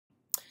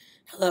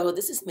Hello,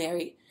 this is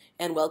Mary,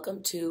 and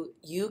welcome to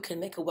You Can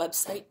Make a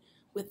Website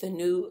with the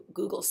new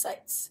Google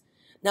Sites.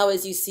 Now,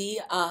 as you see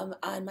on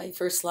my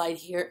first slide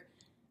here,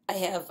 I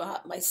have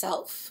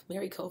myself,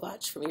 Mary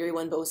Kovach from Erie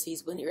One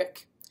BOCES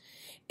Winnierick,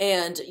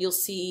 and you'll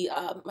see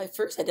my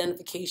first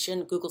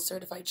identification, Google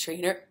Certified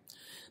Trainer.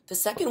 The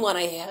second one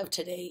I have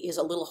today is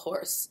a little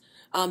hoarse,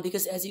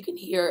 because as you can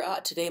hear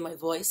today, my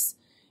voice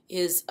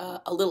is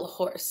a little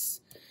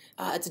hoarse.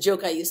 It's a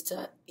joke I used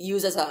to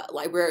use as a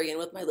librarian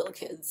with my little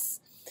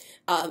kids.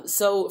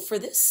 So for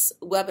this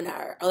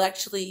webinar, I'll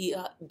actually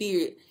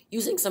be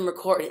using some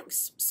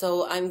recordings.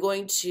 So I'm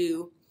going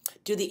to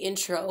do the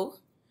intro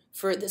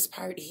for this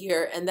part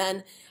here, and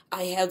then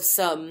I have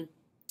some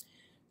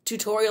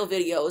tutorial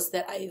videos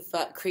that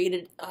I've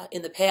created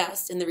in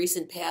the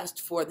recent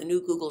past for the new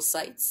Google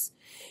Sites.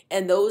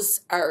 And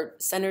those are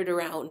centered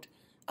around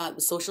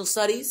social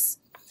studies,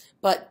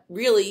 but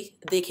really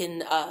they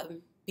can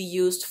be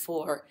used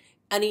for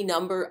any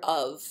number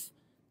of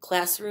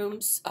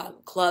classrooms,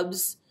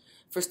 clubs,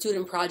 for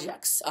student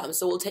projects.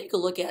 So we'll take a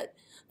look at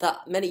the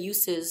many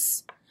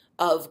uses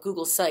of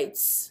Google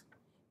Sites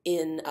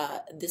in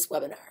this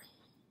webinar.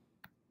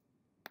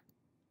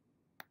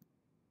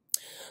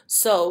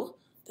 So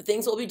the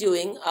things we'll be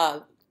doing,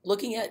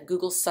 looking at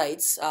Google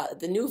Sites,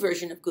 the new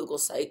version of Google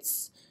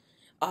Sites,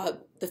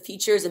 the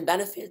features and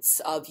benefits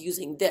of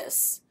using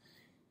this,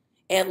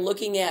 and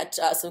looking at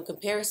some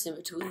comparison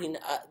between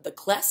the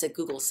classic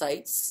Google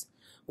Sites,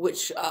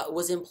 which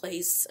was in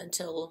place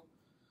until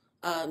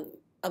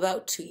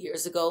about 2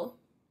 years ago,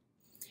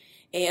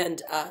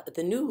 and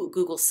the new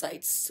Google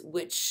Sites,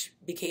 which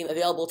became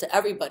available to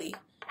everybody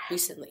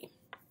recently.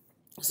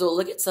 So we'll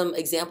look at some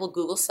example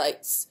Google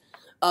Sites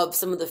of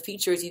some of the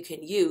features you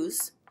can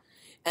use,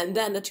 and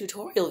then the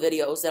tutorial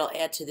videos that I'll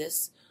add to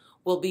this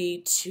will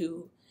be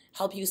to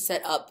help you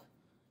set up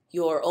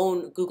your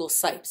own Google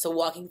site, so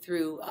walking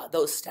through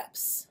those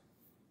steps.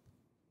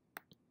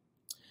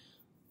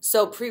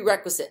 So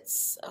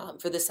prerequisites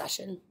for this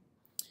session.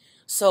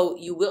 So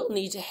you will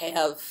need to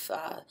have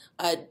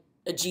a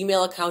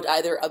Gmail account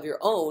either of your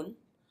own,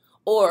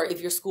 or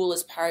if your school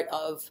is part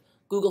of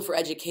Google for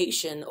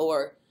Education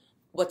or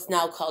what's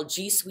now called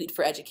G Suite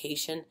for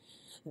Education,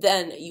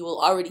 then you will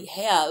already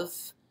have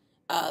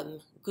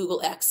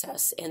Google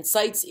Access. And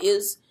Sites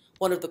is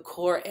one of the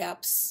core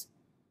apps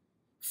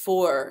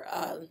for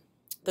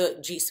the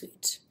G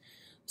Suite.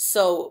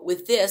 So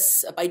with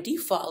this, by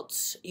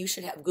default, you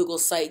should have Google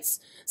Sites.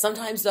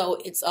 Sometimes, though,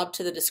 it's up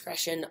to the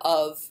discretion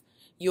of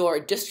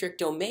your district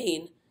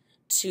domain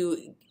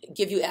to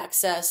give you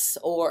access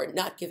or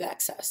not give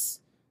access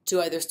to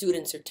either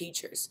students or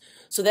teachers.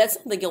 So that's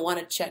something you'll want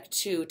to check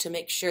too, to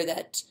make sure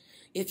that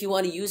if you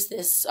want to use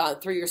this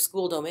through your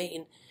school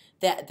domain,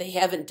 that they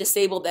haven't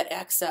disabled that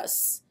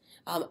access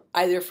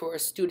either for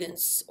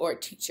students or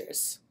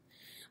teachers.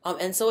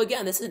 And so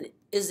again, this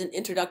is an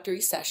introductory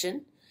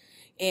session,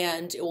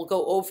 and it will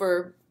go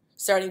over,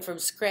 starting from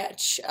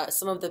scratch,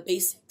 some of the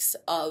basics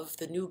of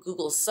the new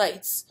Google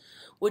Sites,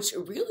 which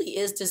really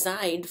is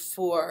designed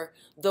for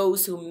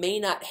those who may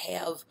not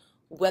have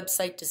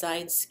website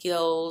design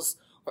skills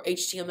or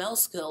HTML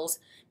skills,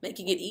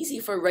 making it easy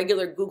for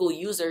regular Google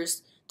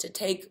users to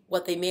take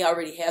what they may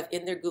already have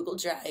in their Google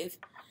Drive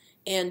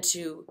and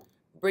to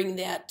bring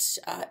that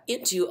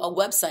into a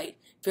website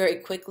very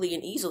quickly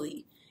and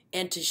easily,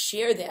 and to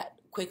share that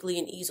quickly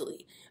and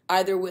easily,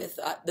 either with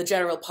the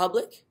general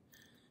public,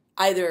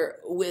 either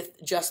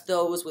with just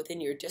those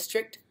within your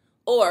district,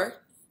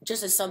 or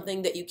just as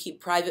something that you keep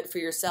private for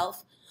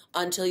yourself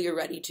until you're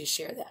ready to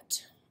share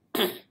that.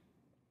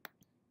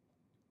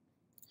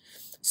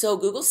 So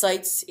Google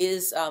Sites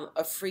is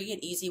a free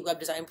and easy web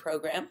design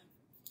program.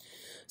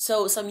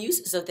 So some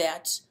uses of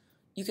that,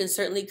 you can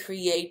certainly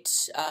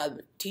create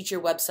teacher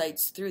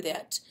websites through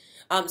that.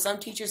 Some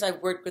teachers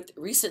I've worked with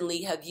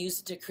recently have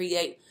used it to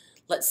create,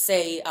 let's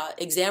say,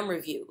 exam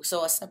review.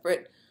 So a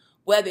separate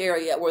web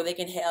area where they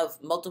can have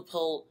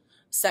multiple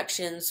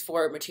sections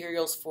for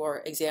materials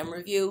for exam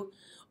review,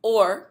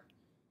 or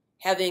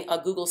having a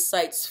Google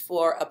Sites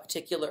for a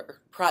particular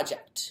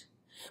project.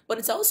 But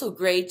it's also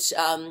great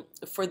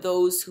for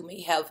those who may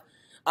have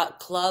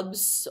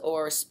clubs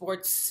or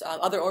sports,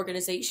 other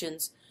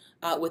organizations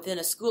within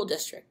a school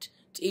district,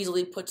 to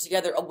easily put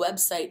together a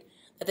website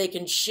that they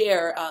can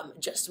share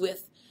just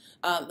with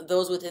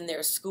those within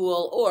their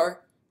school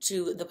or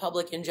to the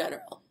public in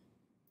general.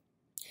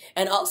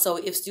 And also,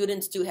 if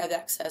students do have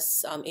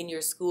access in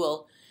your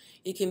school,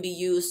 it can be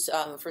used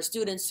for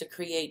students to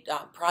create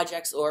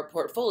projects or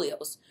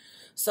portfolios.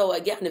 So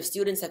again, if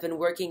students have been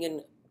working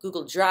in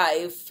Google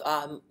Drive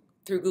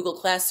through Google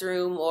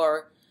Classroom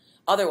or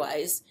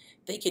otherwise,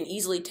 they can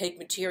easily take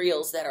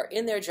materials that are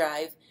in their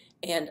Drive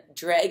and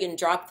drag and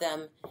drop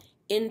them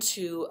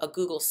into a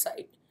Google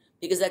site,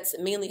 because that's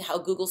mainly how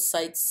Google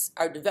Sites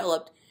are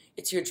developed.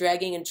 It's you're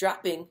dragging and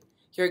dropping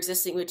your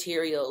existing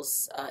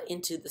materials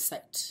into the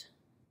site.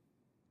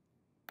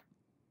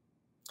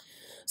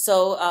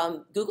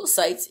 So Google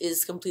Sites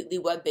is completely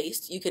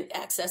web-based. You can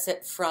access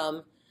it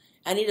from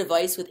any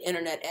device with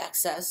internet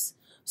access.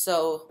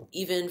 So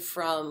even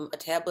from a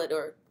tablet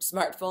or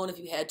smartphone if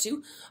you had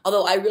to,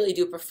 although I really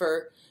do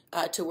prefer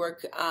to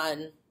work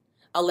on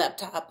a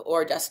laptop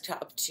or a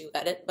desktop to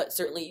edit, but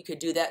certainly you could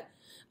do that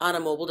on a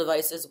mobile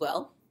device as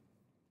well.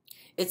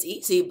 It's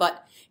easy,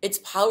 but it's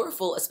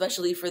powerful,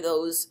 especially for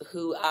those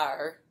who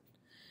are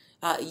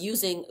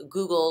using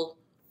Google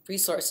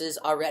resources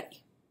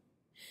already.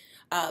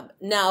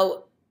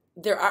 Now,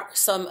 there are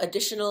some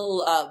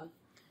additional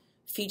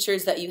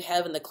features that you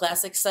have in the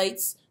classic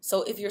sites.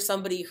 So if you're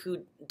somebody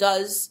who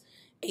does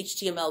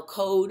HTML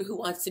code, who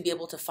wants to be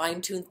able to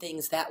fine-tune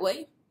things that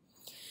way,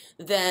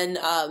 then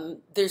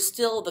there's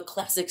still the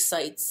classic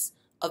sites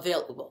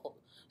available.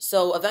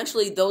 So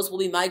eventually those will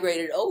be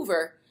migrated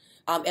over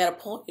at a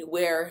point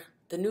where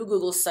the new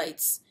Google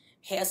Sites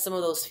has some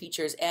of those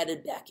features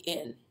added back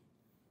in.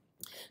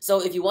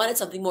 So if you wanted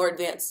something more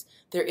advanced,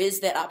 there is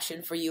that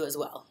option for you as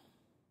well.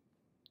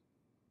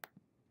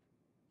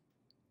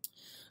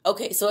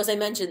 Okay, so as I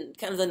mentioned,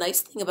 kind of the nice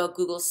thing about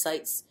Google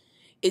Sites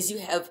is you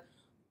have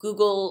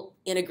Google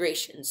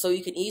integration. So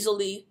you can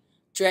easily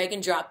drag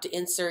and drop to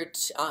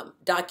insert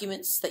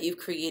documents that you've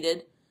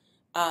created,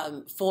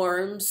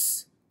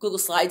 forms, Google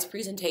Slides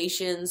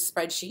presentations,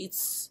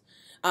 spreadsheets.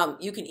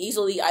 You can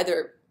easily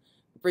either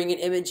bring in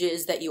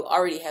images that you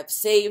already have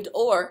saved,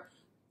 or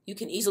you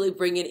can easily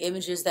bring in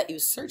images that you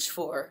search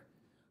for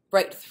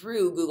right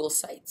through Google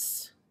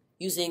Sites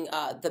using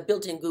the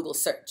built-in Google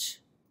search.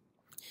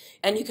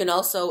 And you can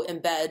also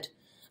embed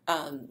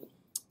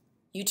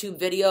YouTube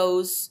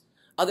videos,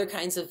 other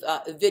kinds of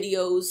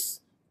videos,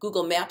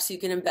 Google Maps you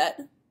can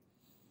embed.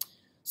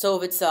 So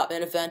if it's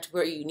an event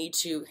where you need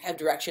to have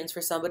directions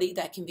for somebody,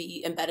 that can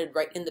be embedded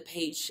right in the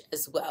page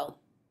as well.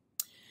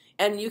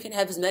 And you can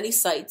have as many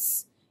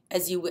sites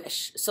as you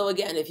wish. So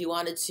again, if you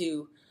wanted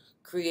to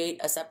create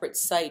a separate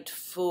site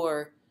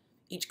for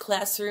each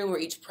classroom or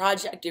each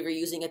project, if you're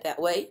using it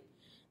that way,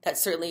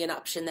 that's certainly an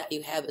option that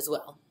you have as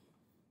well.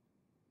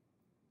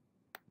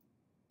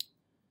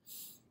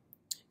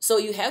 So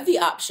you have the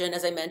option,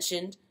 as I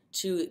mentioned,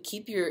 to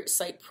keep your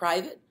site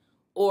private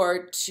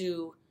or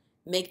to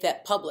make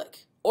that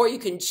public. Or you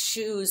can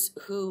choose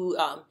who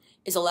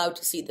is allowed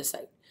to see the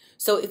site.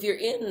 So if you're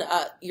in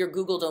your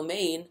Google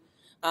domain,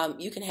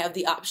 you can have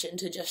the option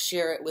to just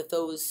share it with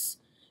those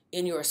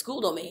in your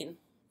school domain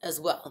as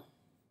well.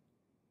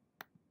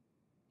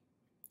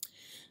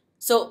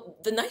 So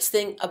the nice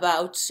thing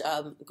about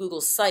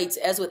Google Sites,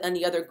 as with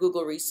any other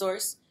Google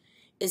resource,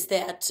 is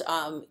that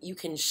you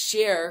can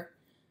share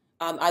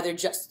either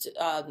just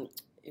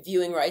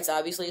viewing rights,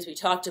 obviously, as we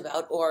talked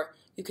about, or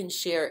you can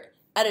share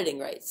editing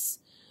rights.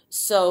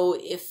 So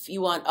if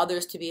you want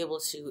others to be able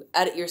to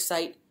edit your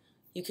site,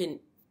 you can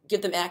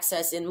give them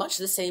access in much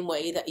the same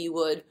way that you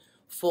would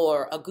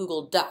for a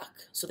Google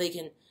Doc, so they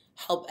can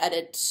help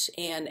edit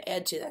and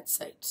add to that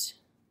site.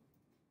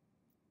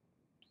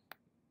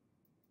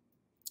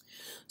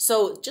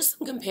 So just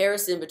some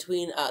comparison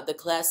between the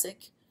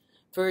classic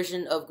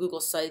version of Google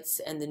Sites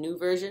and the new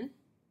version.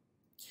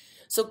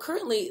 So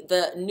currently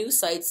the new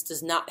sites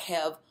does not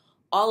have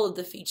all of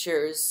the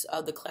features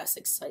of the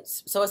classic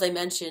sites. So as I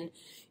mentioned,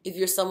 if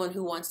you're someone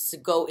who wants to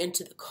go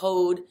into the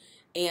code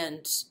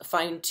and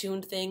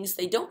fine-tune things,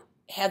 they don't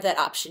have that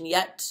option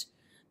yet.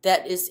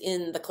 That is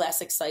in the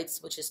classic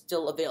sites, which is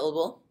still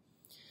available.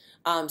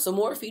 So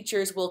more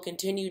features will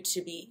continue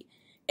to be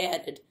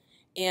added.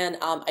 And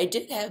I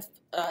did have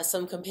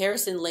some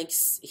comparison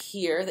links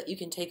here that you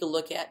can take a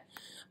look at.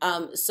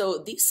 So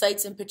these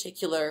sites in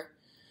particular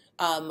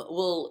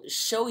will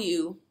show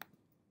you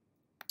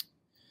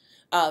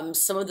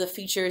some of the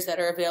features that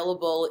are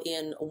available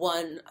in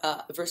one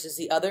versus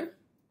the other.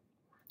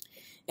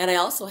 And I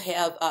also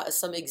have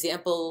some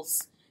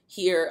examples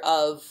here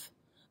of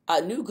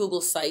new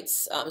Google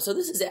Sites. So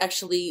this is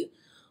actually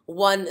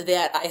one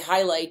that I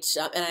highlight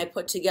and I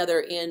put together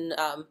in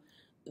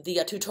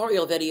the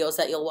tutorial videos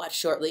that you'll watch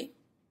shortly.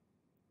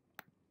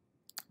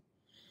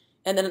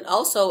 And then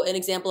also an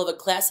example of a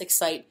classic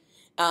site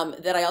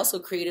that I also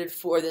created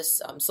for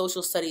this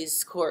social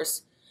studies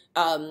course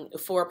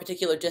for a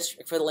particular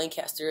district, for the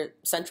Lancaster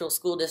Central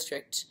School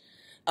District.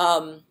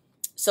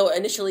 So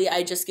initially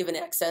I just given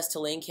access to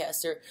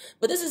Lancaster,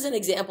 but this is an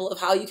example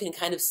of how you can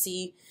kind of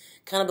see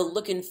kind of the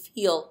look and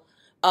feel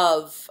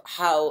of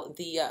how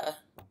the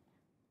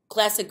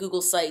classic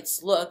Google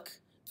Sites look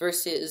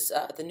versus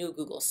the new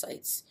Google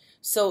Sites.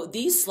 So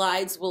these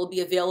slides will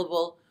be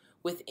available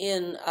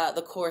within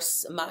the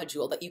course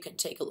module that you can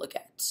take a look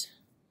at.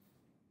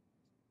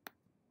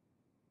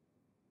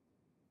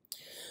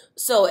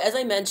 So as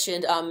I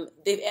mentioned,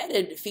 they've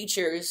added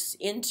features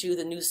into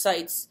the new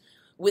sites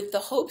with the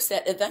hopes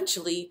that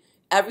eventually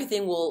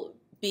everything will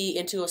be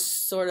into a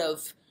sort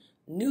of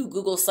new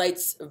Google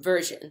Sites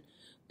version.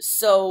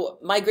 So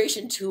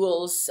migration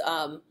tools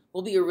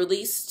will be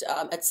released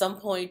at some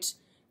point,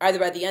 either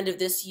by the end of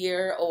this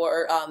year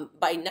or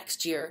by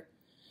next year,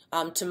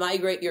 to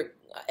migrate your,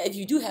 if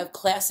you do have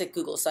classic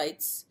Google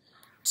Sites,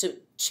 to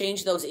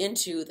change those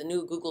into the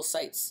new Google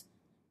Sites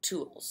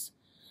tools.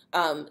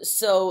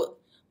 So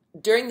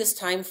during this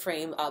time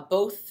frame,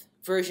 both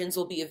versions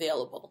will be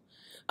available.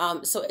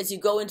 So as you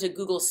go into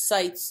Google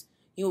Sites,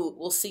 you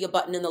will see a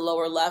button in the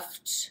lower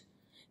left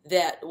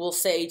that will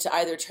say to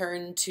either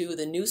turn to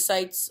the new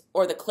sites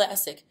or the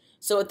classic.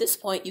 So at this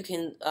point, you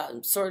can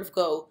sort of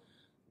go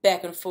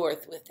back and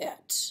forth with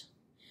that.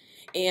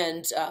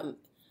 And an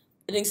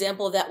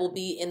example of that will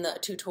be in the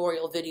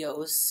tutorial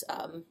videos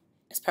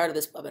as part of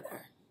this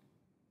webinar.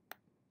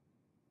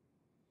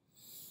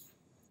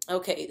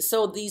 Okay,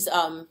 so these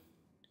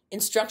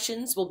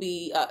instructions will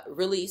be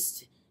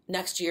released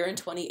next year in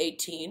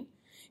 2018.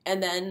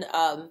 And then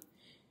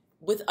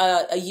with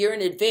a year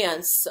in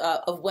advance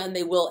of when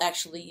they will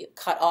actually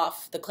cut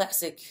off the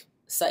classic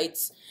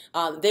sites,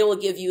 they will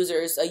give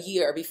users a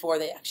year before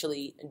they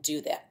actually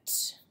do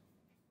that.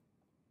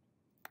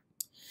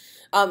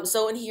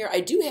 So in here,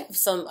 I do have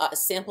some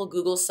sample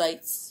Google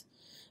sites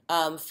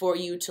for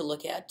you to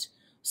look at.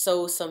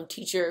 So some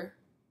teacher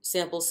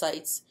sample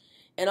sites,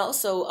 and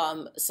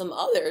also some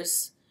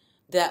others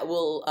that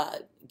will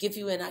give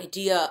you an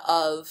idea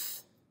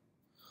of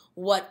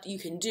what you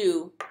can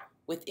do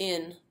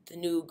within the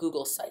new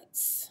Google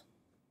sites.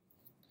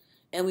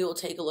 And we will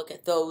take a look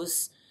at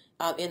those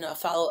in a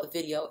follow-up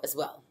video as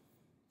well.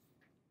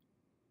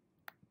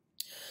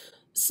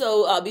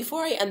 So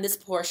before I end this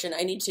portion,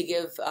 I need to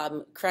give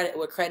credit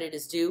where credit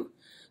is due.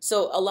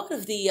 So a lot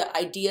of the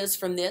ideas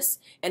from this,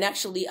 and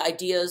actually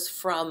ideas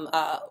from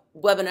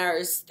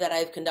webinars that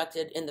I've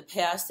conducted in the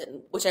past,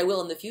 and which I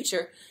will in the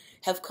future,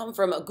 have come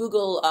from a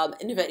Google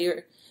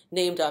innovator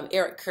named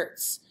Eric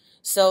Kurtz.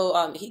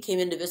 So he came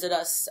in to visit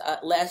us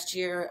last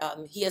year.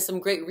 He has some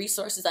great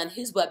resources on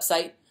his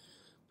website,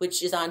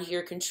 which is on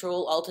here,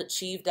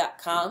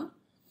 controlaltachieve.com.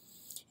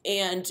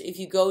 And if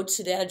you go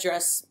to that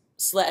address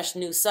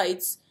 /new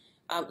sites,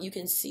 you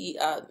can see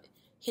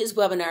his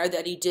webinar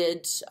that he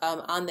did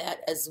on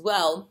that as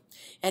well.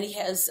 And he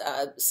has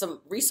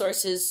some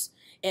resources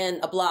and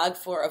a blog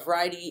for a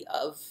variety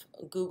of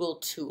Google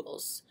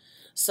tools.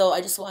 So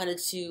I just wanted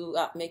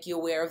to make you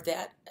aware of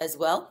that as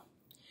well.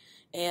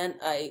 And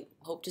I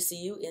hope to see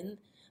you in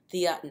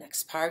the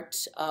next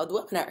part of the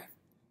webinar.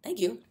 Thank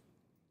you.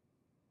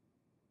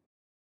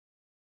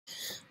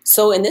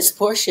 So in this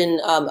portion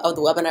of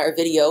the webinar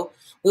video,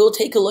 we will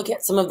take a look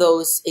at some of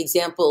those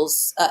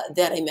examples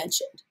that I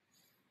mentioned.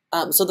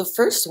 So the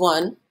first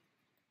one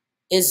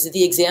is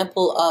the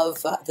example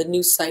of the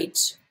new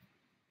site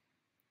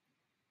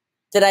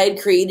that I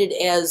had created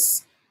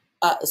as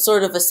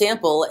sort of a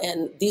sample,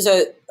 and these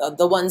are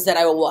the ones that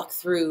I will walk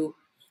through,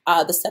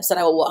 the steps that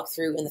I will walk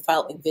through in the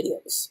following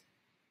videos.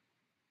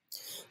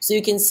 So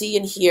you can see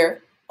in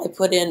here, I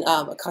put in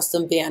a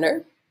custom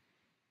banner.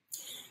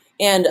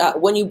 And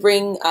when you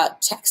bring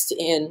text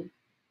in,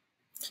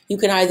 you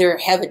can either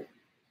have it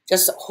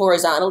just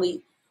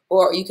horizontally,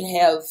 or you can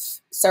have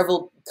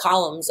several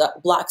columns,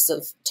 blocks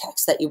of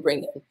text that you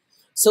bring in.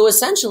 So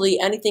essentially,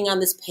 anything on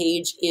this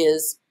page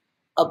is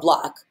a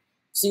block.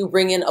 So you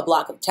bring in a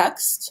block of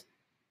text.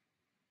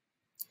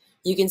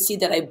 You can see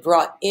that I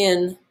brought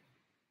in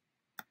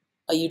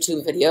a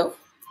YouTube video.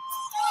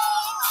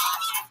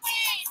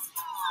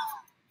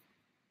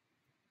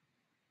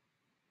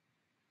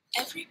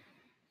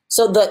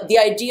 So the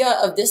idea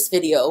of this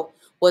video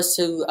was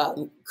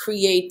to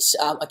create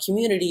a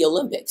community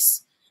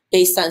Olympics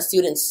based on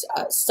students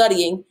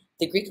studying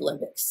the Greek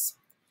Olympics.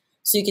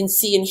 So you can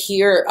see in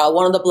here,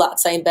 one of the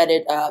blocks I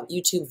embedded a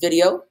YouTube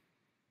video,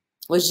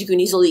 which you can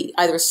easily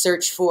either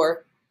search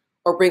for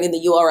or bring in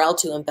the URL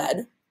to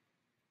embed.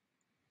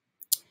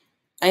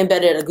 I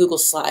embedded a Google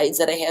Slides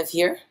that I have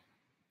here.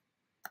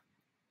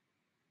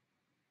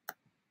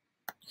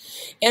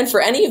 And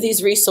for any of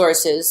these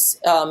resources,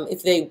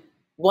 if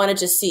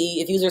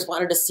users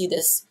wanted to see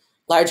this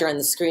larger on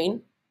the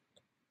screen,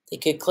 they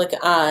could click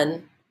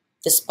on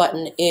this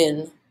button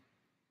in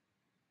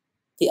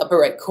the upper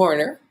right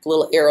corner, the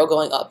little arrow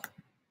going up.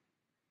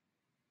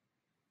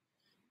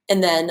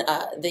 And then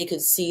they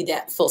could see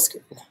that full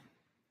screen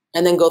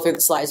and then go through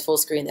the slides full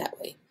screen that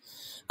way.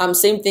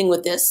 Same thing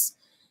with this.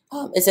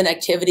 It's an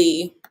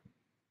activity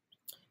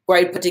where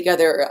I put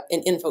together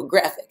an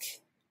infographic.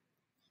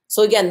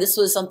 So again, this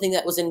was something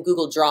that was in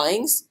Google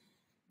Drawings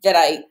that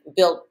I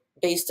built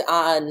based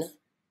on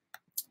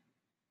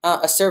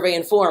a survey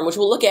and form, which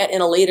we'll look at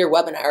in a later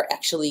webinar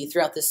actually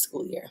throughout this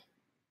school year.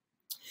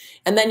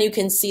 And then you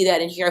can see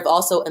that in here I've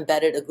also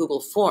embedded a Google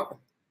form.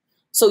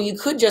 So you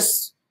could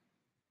just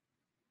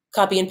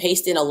copy and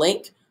paste in a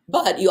link,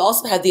 but you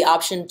also have the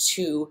option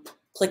to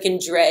click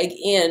and drag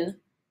in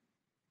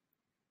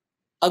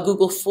a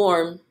Google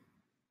form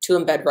to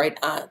embed right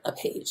on a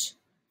page.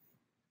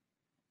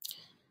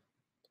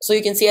 So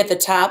you can see at the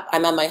top,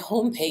 I'm on my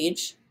home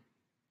page.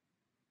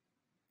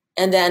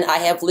 And then I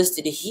have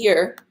listed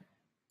here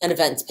an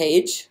events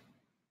page.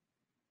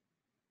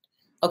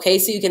 Okay,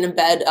 so you can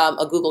embed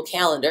a Google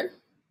Calendar.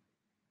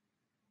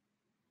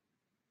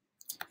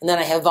 And then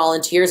I have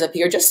volunteers up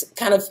here, just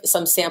kind of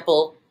some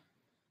sample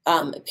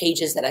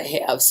pages that I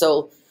have.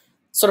 So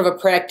sort of a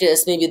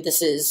practice, maybe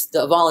this is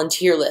the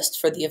volunteer list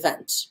for the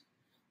event,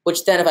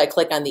 which then if I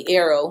click on the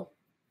arrow,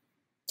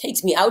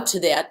 takes me out to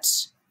that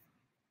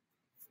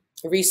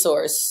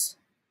resource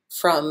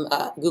from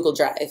Google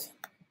Drive.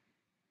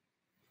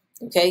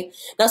 Okay,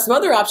 now some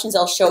other options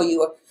I'll show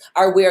you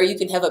are where you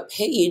can have a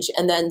page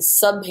and then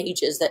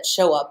sub-pages that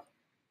show up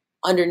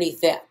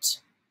underneath that.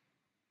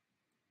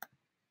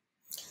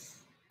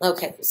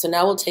 Okay, so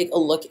now we'll take a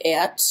look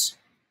at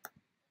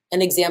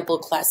an example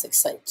classic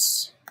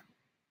site.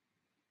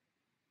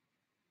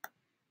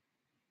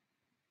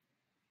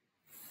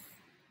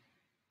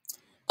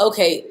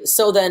 Okay,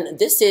 so then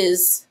this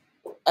is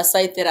a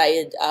site that I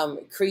had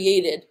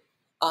created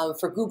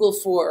for Google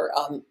for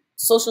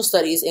social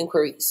studies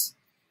inquiries.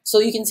 So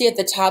you can see at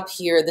the top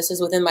here, this is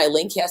within my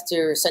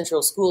Lancaster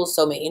Central Schools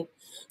domain.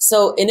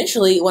 So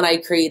initially when I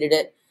created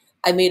it,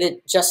 I made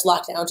it just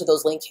locked down to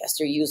those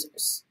Lancaster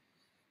users.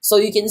 So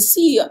you can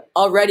see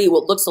already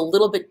what looks a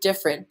little bit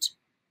different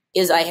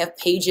is I have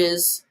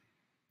pages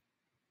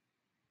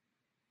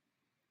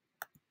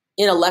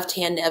in a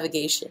left-hand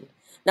navigation.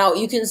 Now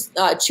you can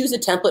choose a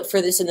template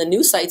for this in the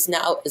new sites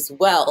now as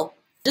well.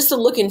 Just the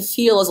look and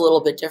feel is a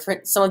little bit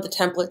different. Some of the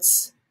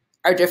templates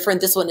are different.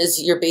 This one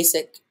is your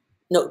basic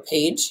note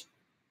page.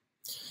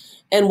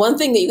 And one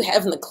thing that you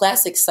have in the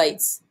classic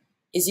sites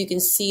is you can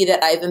see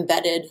that I've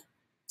embedded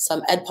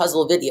some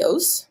Edpuzzle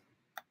videos,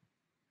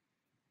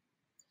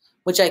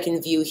 which I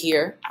can view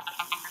here.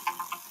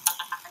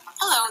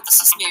 Hello,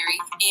 this is Mary,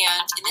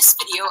 and in this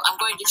video I'm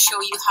going to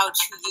show you how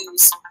to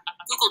use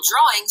Google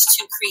Drawings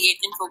to create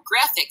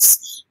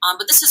infographics,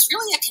 but this is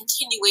really a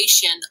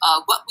continuation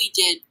of what we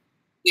did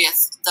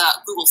with the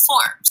Google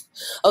Forms.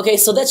 Okay,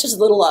 so that's just a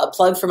little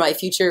plug for my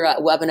future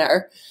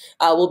webinar.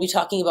 We'll be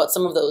talking about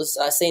some of those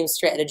same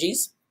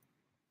strategies.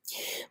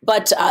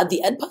 But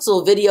the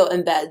Edpuzzle video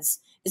embeds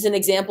is an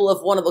example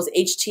of one of those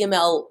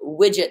HTML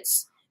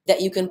widgets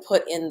that you can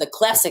put in the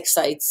classic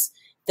sites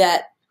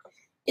that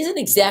isn't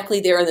exactly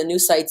there in the new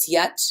sites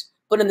yet,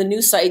 but in the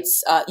new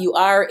sites, you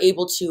are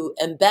able to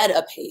embed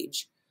a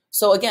page.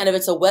 So again, if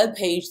it's a web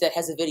page that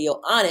has a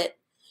video on it,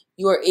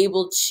 you are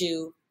able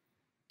to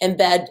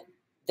embed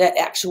that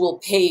actual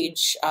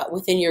page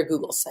within your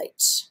Google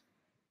site.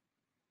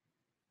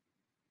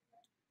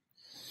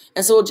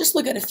 And so we'll just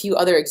look at a few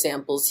other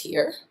examples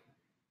here.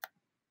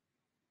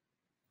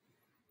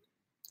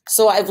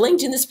 So I've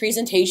linked in this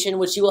presentation,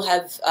 which you will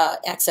have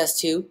access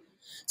to,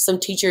 some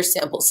teacher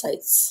sample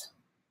sites.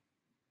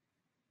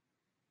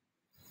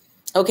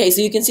 Okay,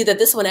 so you can see that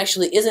this one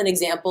actually is an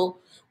example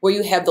where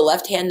you have the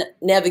left-hand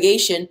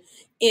navigation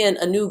in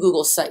a new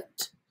Google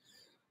site.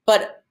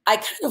 But I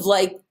kind of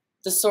like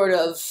the sort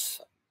of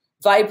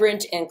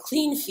vibrant and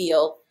clean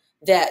feel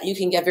that you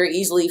can get very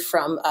easily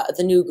from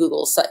the new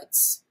Google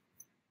sites.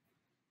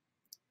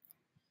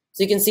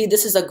 So you can see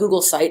this is a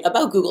Google site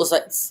about Google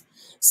sites.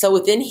 So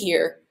within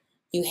here,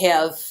 you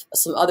have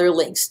some other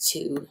links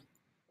to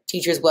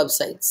teachers'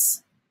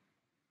 websites.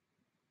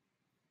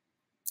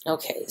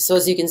 Okay, so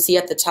as you can see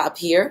at the top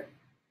here,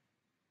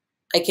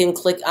 I can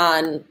click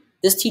on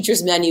this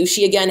teacher's menu.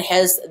 She again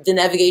has the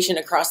navigation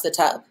across the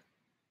top.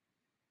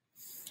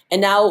 And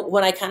now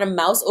when I kind of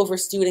mouse over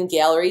Student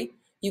Gallery,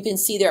 you can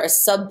see there are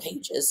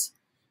sub-pages.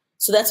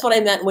 So that's what I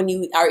meant when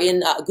you are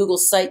in Google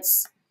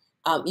Sites.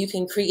 You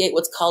can create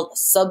what's called a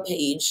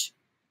sub-page.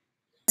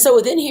 So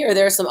within here,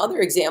 there are some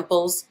other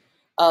examples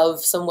of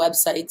some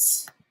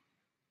websites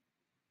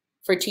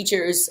for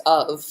teachers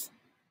of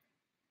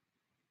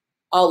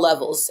all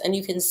levels. And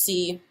you can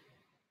see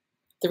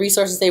the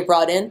resources they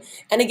brought in.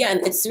 And again,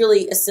 it's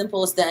really as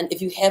simple as then,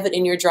 if you have it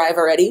in your drive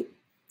already,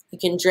 you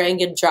can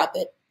drag and drop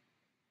it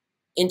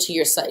into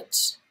your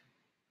site.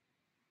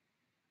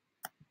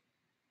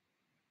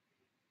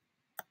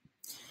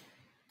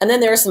 And then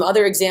there are some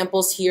other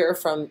examples here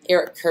from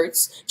Eric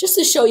Kurtz, just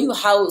to show you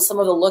how some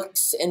of the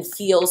looks and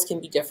feels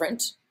can be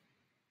different.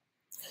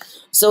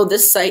 So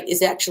this site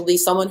is actually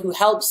someone who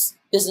helps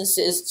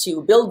businesses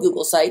to build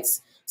Google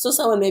sites. So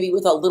someone maybe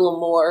with a little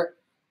more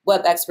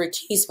web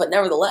expertise, but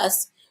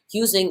nevertheless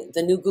using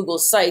the new Google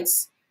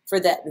sites for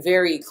that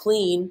very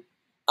clean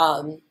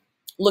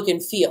look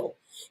and feel.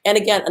 And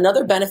again,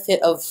 another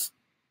benefit of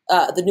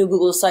the new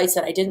Google sites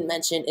that I didn't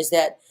mention is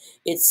that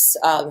it's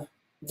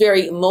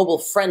very mobile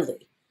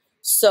friendly.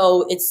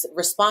 So it's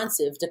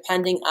responsive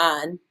depending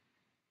on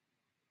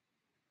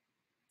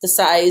the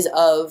size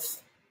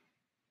of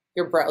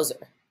your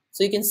browser.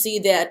 So you can see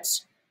that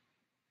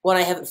when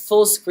I have it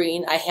full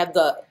screen, I have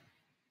the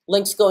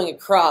links going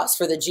across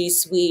for the G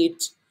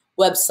Suite,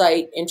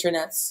 website,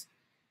 internets.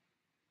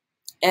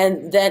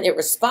 And then it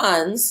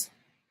responds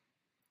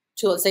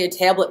to, let's say, a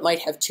tablet might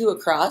have 2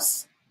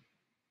 across.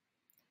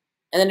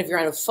 And then if you're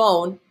on a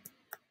phone,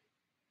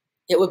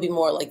 it would be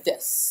more like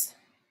this.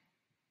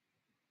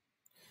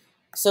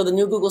 So the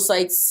new Google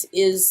Sites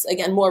is,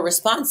 again, more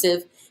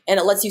responsive, and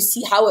it lets you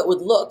see how it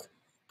would look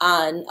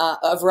on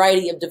a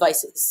variety of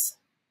devices.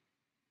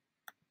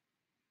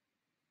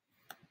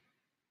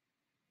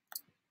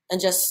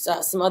 And just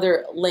some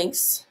other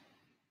links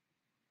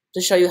to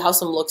show you how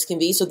some looks can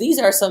be. So these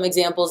are some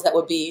examples that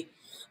would be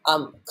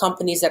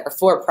companies that are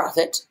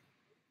for-profit.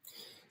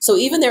 So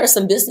even there are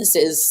some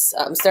businesses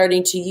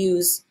starting to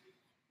use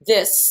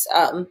this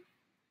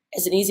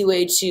as an easy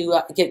way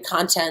to get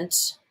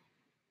content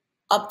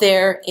up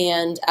there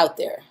and out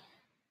there.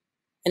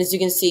 And as you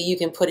can see, you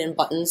can put in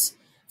buttons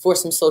for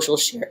some social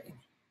sharing.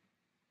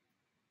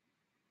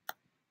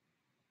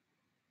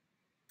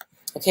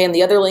 Okay, and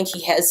the other link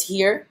he has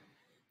here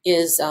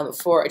is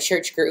for a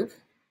church group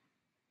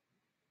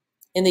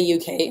in the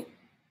UK.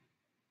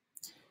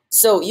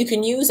 So you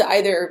can use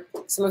either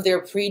some of their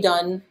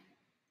pre-done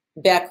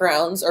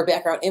backgrounds or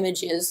background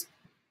images,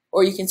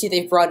 or you can see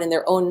they've brought in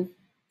their own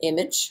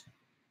image.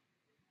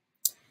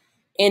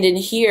 And in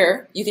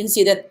here, you can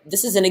see that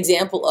this is an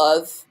example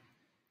of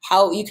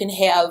how you can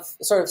have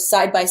sort of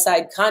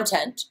side-by-side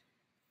content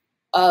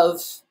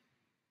of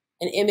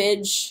an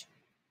image,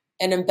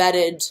 an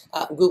embedded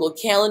Google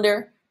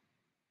Calendar,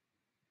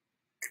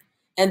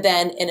 and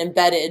then an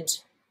embedded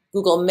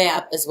Google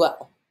Map as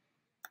well.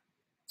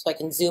 So I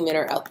can zoom in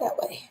or out that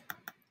way,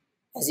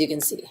 as you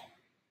can see.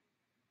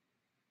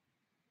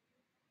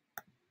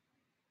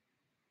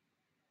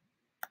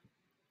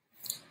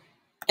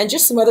 And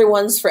just some other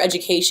ones for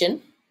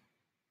education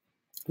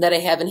that I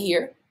have in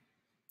here.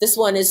 This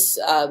one is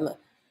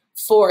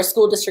for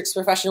school districts'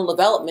 professional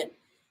development.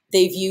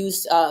 They've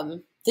used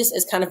this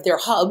as kind of their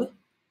hub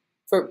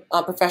for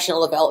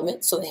professional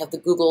development. So they have the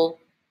Google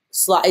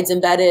Slides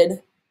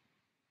embedded,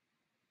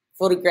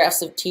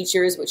 photographs of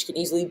teachers, which can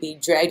easily be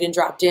dragged and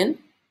dropped in.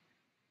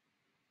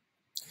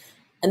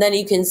 And then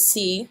you can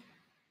see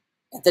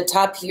at the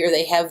top here,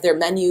 they have their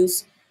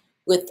menus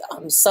with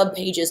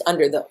sub-pages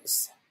under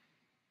those.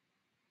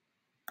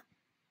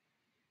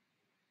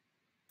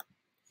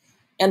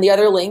 And the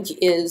other link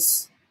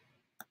is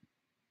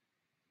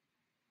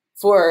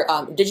for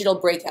digital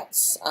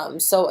breakouts.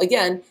 So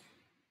again,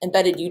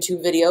 embedded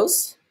YouTube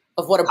videos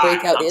of what a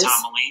breakout is. I'm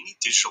Tom Mulaney,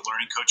 digital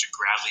learning coach at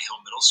Bradley Hill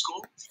Middle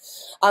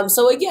School.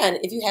 So again,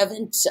 if you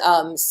haven't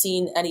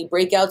seen any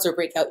breakouts or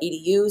breakout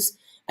EDUs,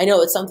 I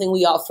know it's something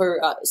we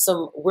offer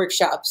some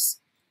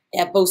workshops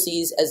at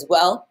BOCES as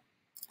well.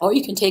 Or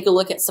you can take a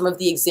look at some of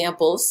the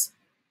examples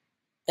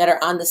that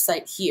are on the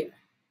site here.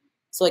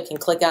 So I can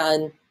click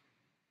on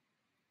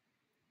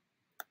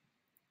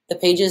the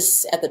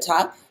pages at the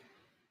top.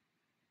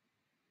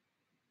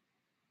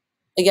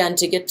 Again,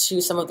 to get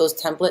to some of those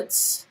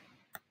templates.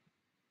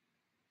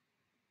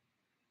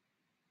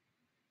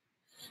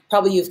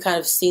 Probably you've kind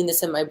of seen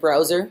this in my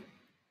browser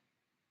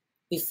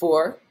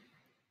before.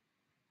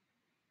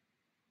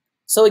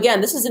 So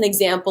again, this is an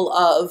example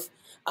of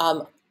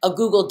a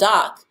Google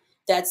Doc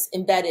that's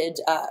embedded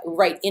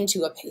right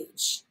into a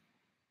page.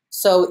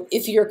 So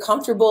if you're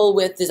comfortable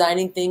with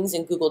designing things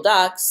in Google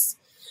Docs,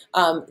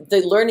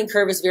 the learning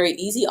curve is very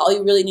easy. All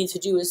you really need to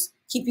do is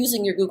keep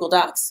using your Google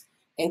Docs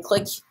and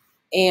click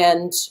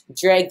and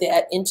drag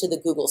that into the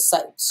Google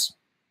site.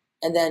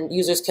 And then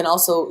users can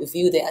also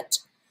view that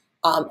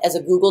as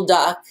a Google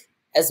Doc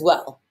as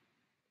well.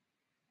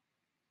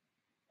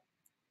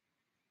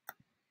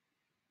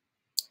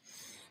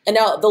 And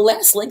now the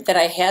last link that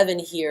I have in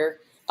here,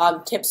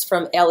 tips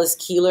from Alice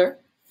Keeler.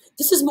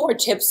 This is more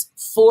tips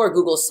for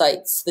Google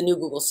Sites, the new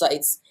Google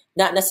Sites,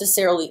 not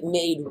necessarily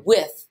made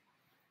with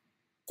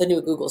the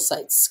new Google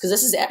Sites. Because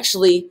this is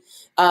actually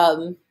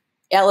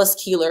Alice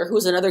Keeler,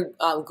 who's another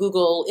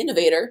Google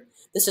innovator.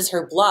 This is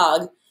her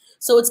blog.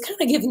 So it's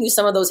kind of giving you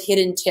some of those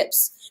hidden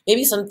tips,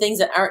 maybe some things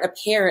that aren't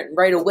apparent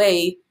right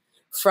away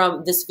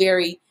from this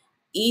very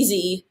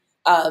easy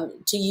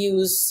to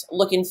use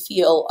look and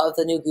feel of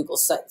the new Google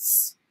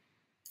Sites.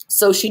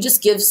 So she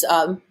just gives,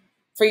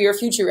 for your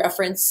future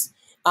reference,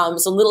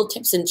 some little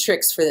tips and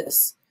tricks for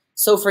this.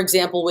 So for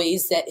example,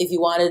 ways that if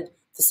you wanted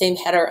the same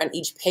header on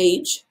each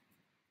page,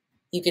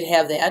 you could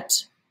have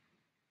that.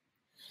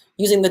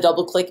 Using the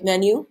double click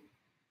menu,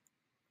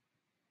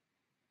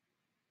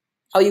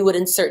 how you would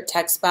insert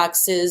text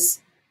boxes,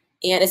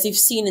 and as you've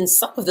seen in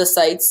some of the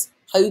sites,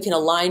 how you can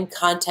align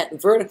content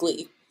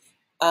vertically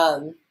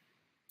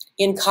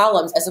in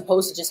columns as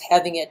opposed to just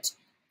having it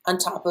on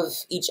top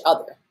of each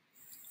other.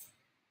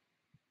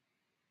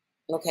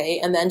 Okay,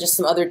 and then just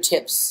some other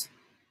tips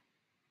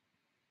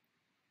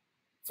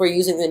for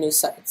using the new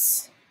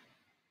sites,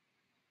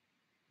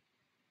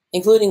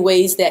 including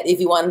ways that if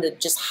you wanted to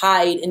just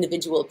hide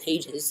individual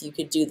pages, you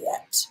could do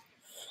that.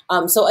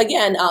 So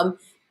again,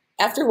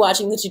 after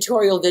watching the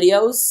tutorial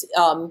videos,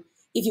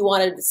 if you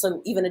wanted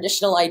some even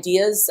additional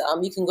ideas,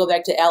 you can go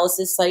back to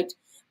Alice's site.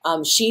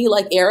 She,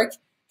 like Eric,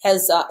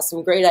 has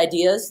some great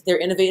ideas. They're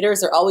innovators.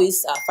 They're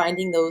always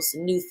finding those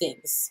new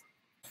things.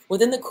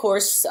 Within the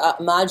course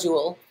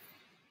module,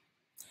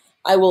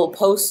 I will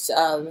post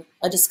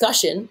a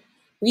discussion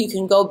where you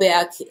can go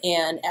back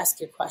and ask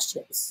your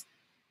questions.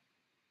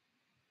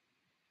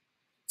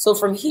 So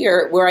from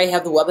here, where I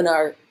have the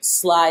webinar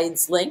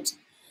slides linked,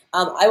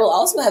 I will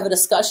also have a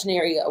discussion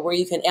area where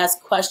you can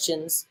ask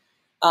questions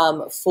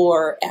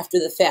for after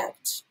the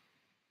fact.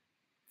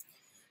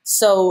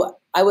 So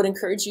I would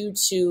encourage you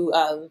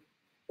to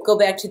go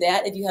back to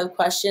that. If you have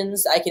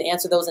questions, I can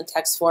answer those in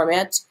text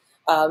format.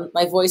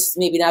 My voice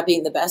maybe not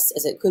being the best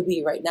as it could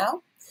be right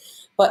now,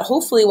 but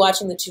hopefully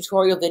watching the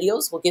tutorial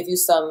videos will give you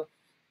some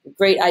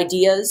great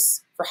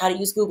ideas for how to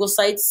use Google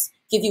Sites,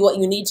 give you what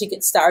you need to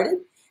get started,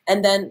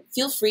 and then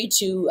feel free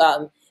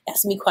to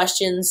ask me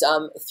questions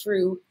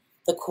through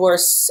the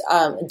course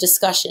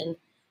discussion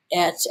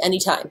at any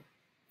time.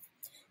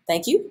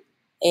 Thank you,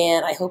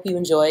 and I hope you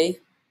enjoy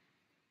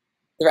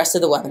the rest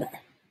of the webinar.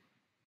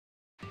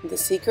 The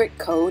secret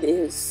code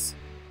is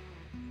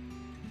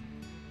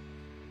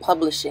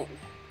publishing.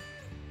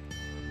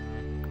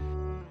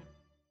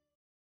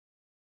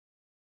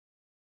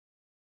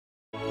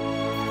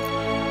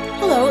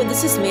 Hello,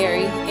 this is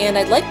Mary, and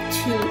I'd like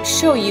to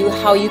show you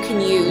how you can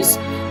use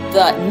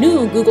the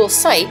new Google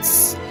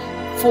Sites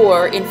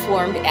for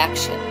informed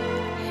action.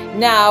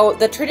 Now,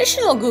 the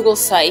traditional Google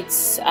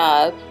Sites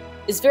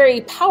is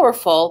very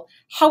powerful.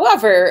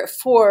 However,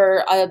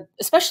 for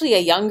especially a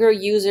younger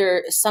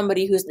user,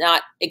 somebody who's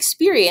not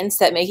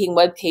experienced at making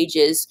web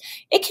pages,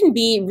 it can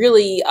be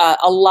really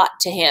a lot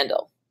to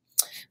handle.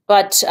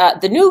 But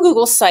the new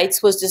Google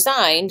Sites was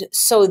designed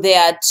so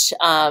that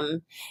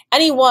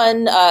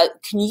anyone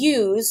can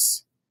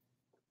use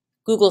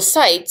Google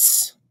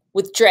Sites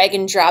with drag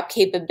and drop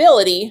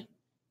capability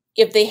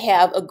if they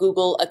have a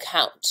Google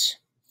account.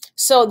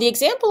 So the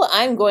example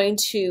I'm going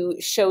to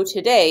show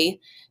today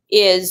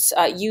is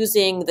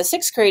using the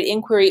 6th grade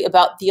inquiry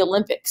about the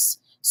Olympics.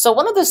 So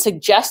one of the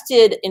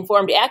suggested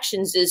informed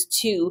actions is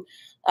to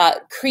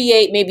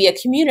create maybe a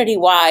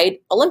community-wide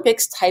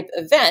Olympics type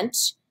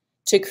event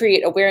to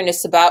create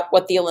awareness about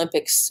what the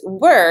Olympics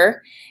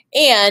were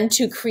and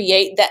to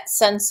create that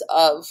sense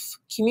of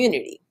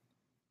community.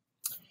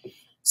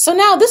 So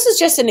now this is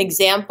just an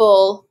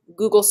example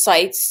Google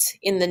Sites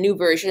in the new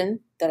version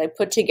that I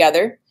put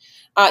together.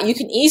 You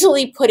can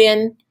easily put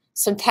in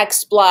some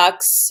text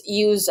blocks,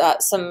 use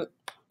some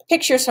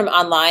pictures from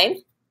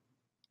online,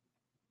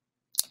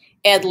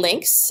 add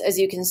links, as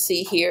you can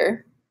see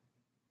here,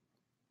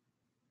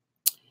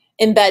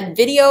 embed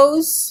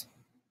videos,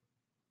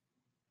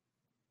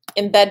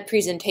 embed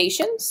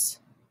presentations.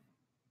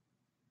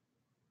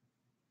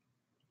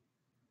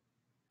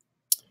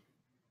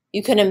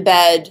 You can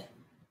embed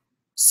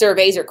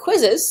surveys or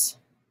quizzes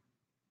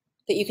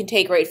that you can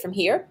take right from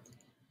here.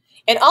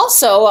 And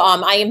also,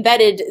 I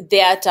embedded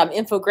that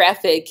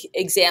infographic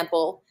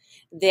example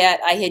that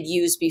I had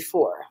used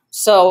before.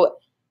 So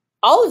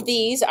all of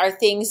these are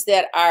things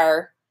that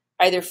are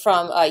either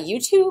from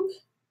YouTube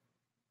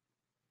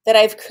that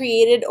I've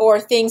created or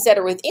things that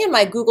are within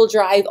my Google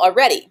Drive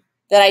already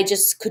that I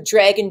just could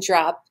drag and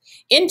drop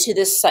into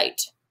this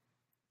site.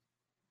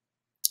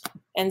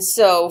 And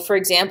so, for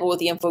example, with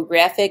the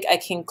infographic, I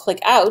can click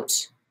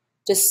out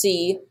to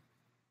see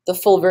the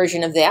full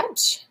version of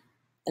that,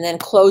 and then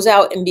close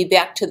out and be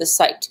back to the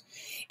site.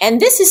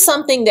 And this is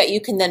something that you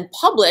can then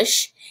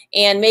publish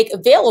and make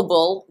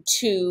available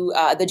to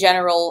the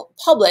general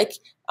public,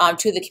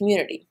 to the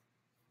community.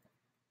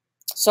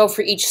 So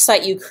for each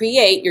site you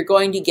create, you're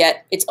going to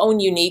get its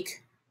own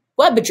unique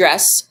web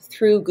address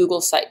through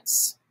Google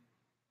Sites.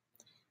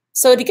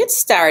 So to get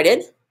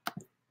started,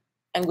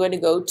 I'm going to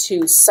go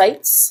to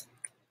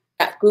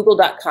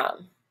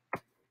sites.google.com.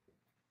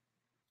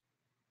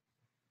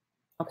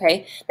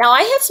 Okay, now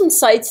I have some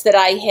sites that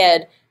I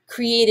had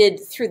created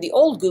through the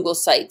old Google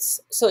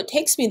Sites, so it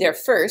takes me there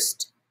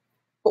first.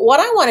 But what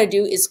I want to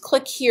do is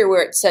click here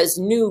where it says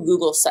New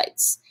Google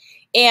Sites.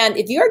 And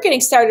if you're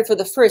getting started for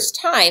the first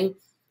time,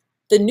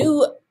 the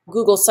new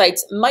Google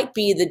Sites might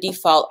be the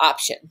default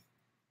option.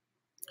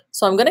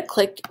 So I'm going to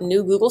click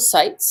New Google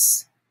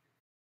Sites.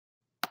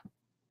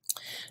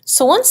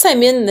 So once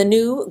I'm in the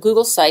new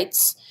Google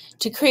Sites,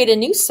 to create a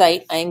new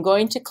site, I'm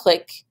going to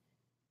click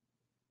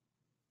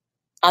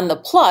on the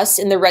plus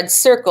in the red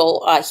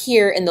circle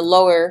here in the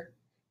lower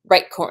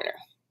right corner.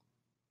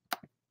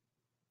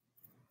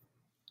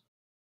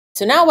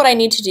 So now what I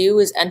need to do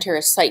is enter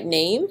a site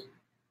name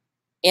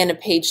and a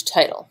page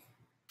title.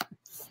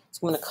 So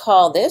I'm going to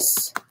call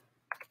this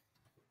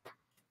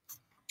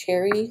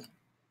Cherry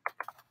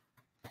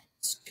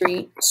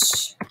Street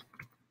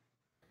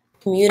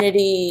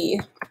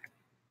Community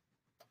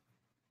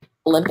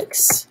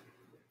Olympics.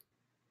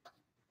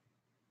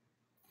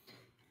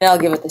 And I'll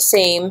give it the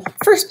same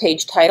first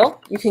page title.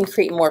 You can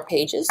create more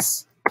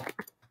pages.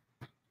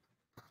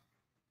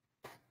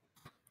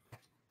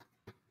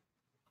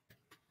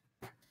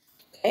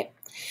 Okay.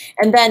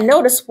 And then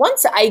notice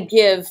once I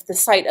give the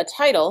site a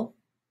title,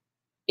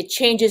 it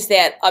changes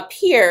that up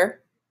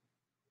here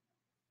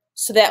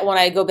so that when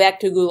I go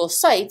back to Google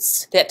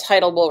Sites, that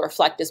title will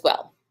reflect as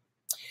well.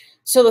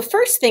 So the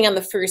first thing on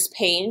the first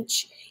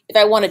page, if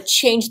I want to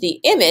change the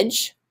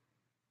image,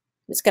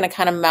 I'm just going to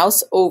kind of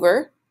mouse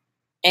over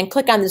and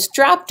click on this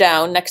drop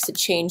down next to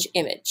change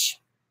image.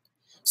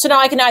 So now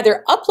I can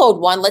either upload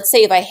one, let's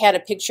say if I had a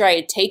picture I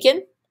had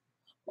taken,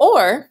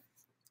 or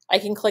I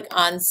can click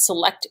on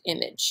select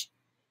image.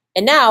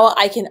 And now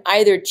I can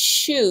either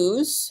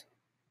choose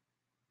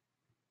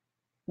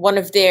one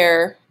of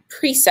their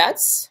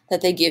presets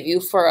that they give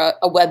you for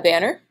a web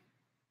banner.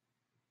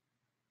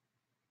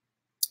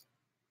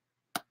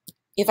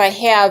 If I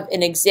have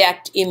an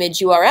exact image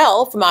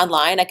URL from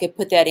online, I could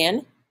put that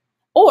in,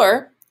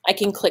 or I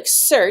can click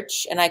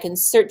search and I can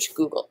search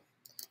Google.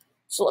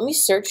 So let me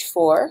search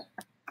for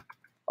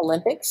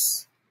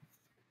Olympics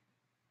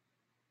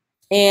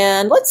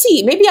And let's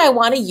see, maybe I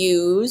want to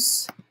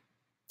use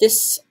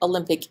this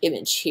Olympic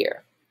image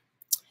here.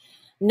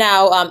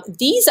 Now,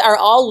 these are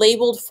all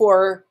labeled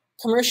for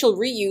commercial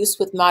reuse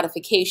with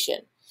modification.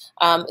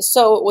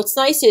 So what's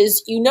nice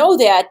is you know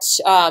that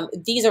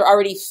these are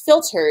already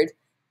filtered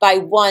by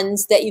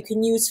ones that you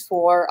can use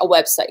for a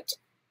website.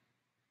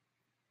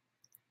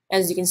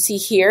 As you can see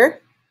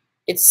here,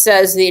 it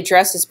says the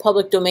address is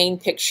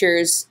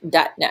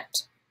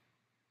publicdomainpictures.net.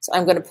 So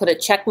I'm going to put a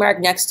check mark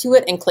next to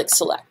it and click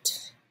select.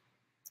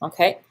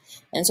 Okay,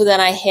 and so then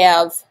I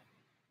have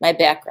my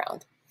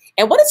background.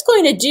 And what it's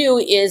going to do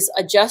is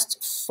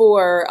adjust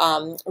for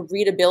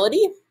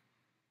readability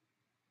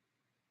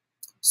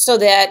so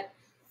that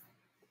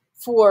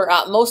for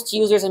most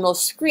users and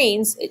most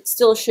screens, it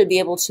still should be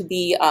able to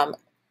be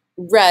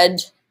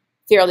read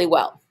fairly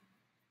well.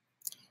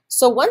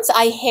 So once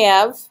I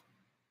have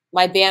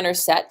my banner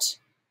set,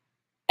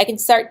 I can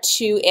start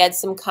to add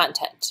some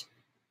content.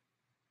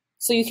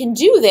 So you can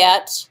do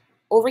that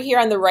over here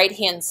on the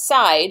right-hand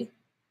side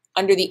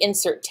under the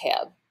Insert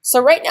tab.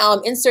 So right now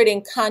I'm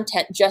inserting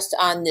content just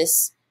on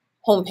this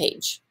home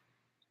page.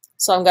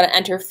 So I'm going to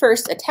enter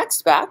first a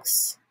text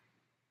box,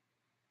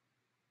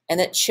 and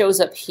it shows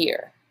up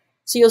here.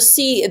 So you'll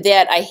see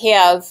that I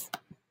have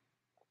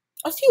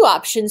a few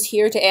options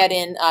here to add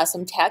in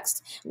some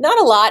text. Not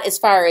a lot as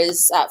far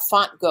as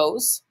font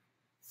goes,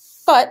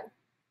 but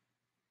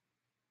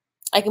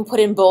I can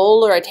put in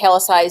bold or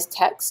italicized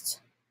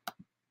text.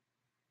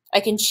 I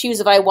can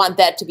choose if I want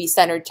that to be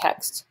centered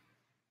text.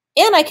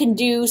 And I can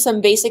do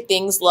some basic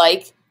things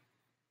like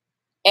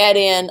add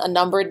in a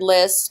numbered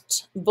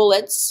list,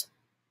 bullets,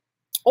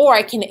 or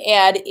I can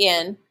add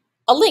in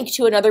a link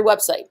to another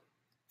website.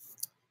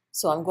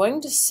 So I'm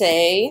going to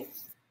say,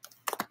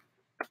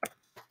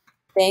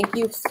 thank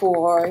you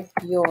for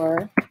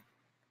your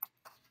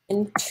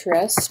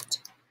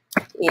interest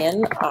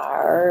in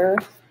our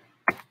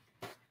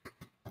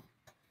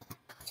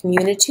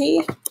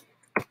community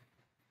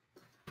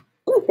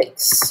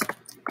Olympics.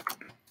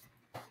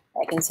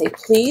 I can say,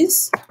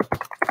 please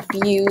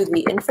view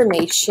the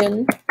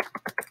information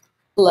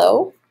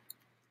below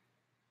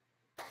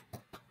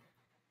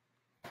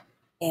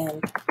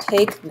and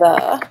take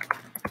the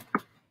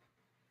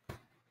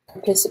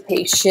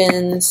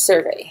participation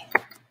survey.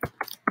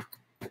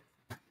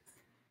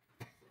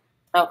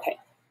 Okay.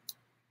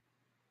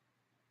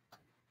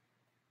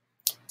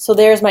 So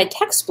there's my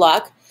text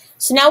block.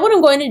 So now what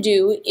I'm going to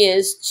do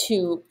is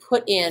to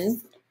put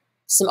in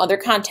some other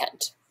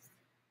content.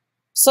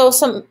 So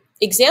some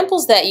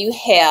examples that you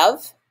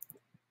have,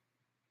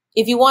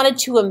 if you wanted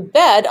to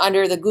embed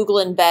under the Google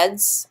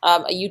Embeds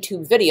a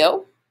YouTube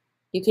video,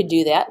 you could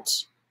do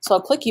that. So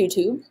I'll click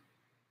YouTube.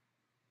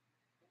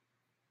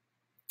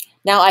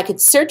 Now I could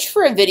search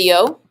for a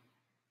video,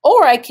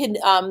 or I could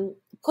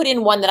put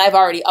in one that I've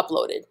already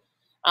uploaded.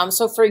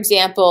 So for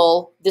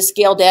example, the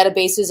Scale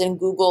databases in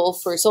Google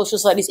for social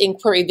studies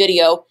inquiry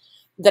video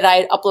that I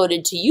had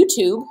uploaded to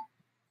YouTube,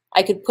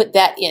 I could put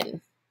that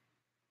in.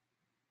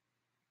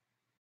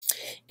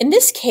 In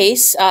this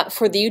case,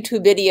 for the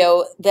YouTube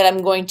video that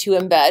I'm going to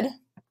embed,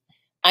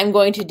 I'm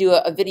going to do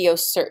a video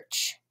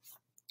search.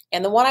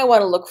 And the one I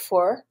want to look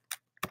for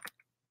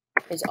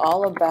is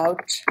all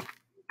about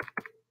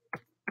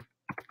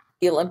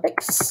the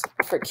Olympics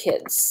for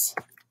kids.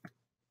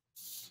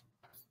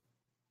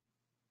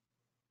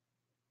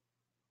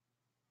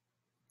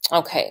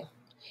 Okay,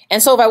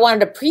 and so if I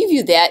wanted to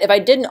preview that, if I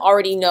didn't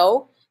already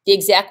know the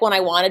exact one I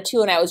wanted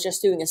to and I was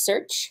just doing a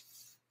search,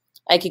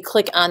 I could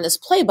click on this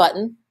play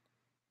button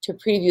to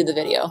preview the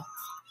video.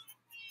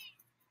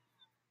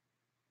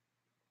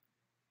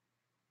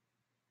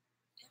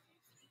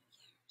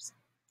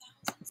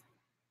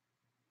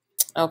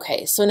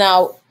 Okay, so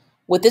now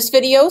with this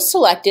video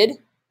selected,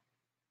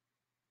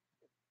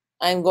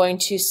 I'm going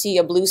to see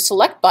a blue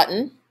select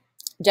button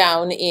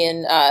down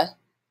in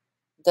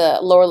the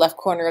lower left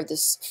corner of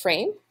this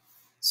frame.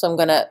 So I'm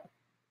going to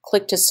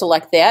click to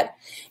select that.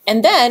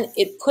 And then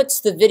it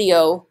puts the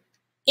video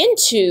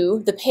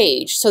into the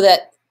page so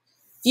that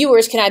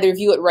viewers can either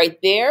view it right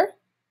there,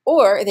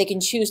 or they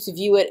can choose to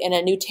view it in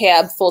a new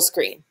tab full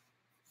screen.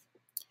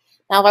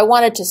 Now, if I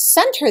wanted to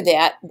center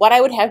that, what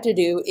I would have to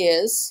do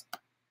is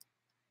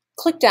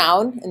click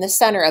down in the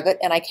center of it,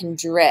 and I can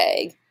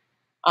drag.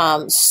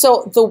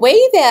 So the way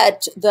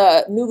that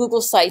the new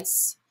Google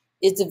Sites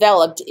is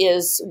developed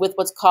is with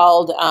what's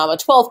called a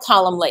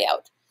 12-column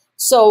layout.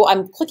 So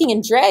I'm clicking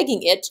and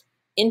dragging it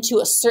into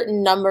a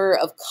certain number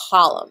of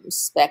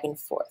columns back and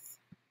forth.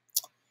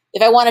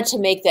 If I wanted to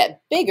make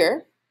that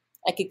bigger,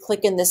 I could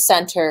click in the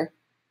center,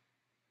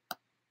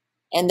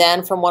 and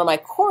then from one of my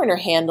corner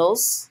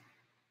handles,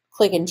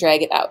 click and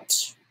drag it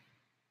out.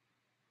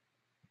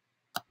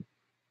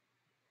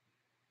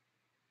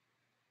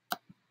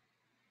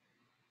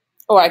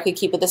 Or I could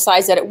keep it the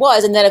size that it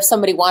was, and then if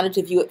somebody wanted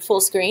to view it full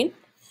screen,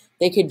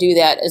 they could do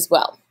that as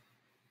well.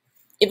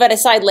 If I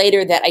decide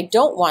later that I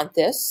don't want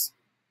this,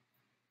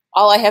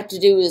 all I have to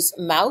do is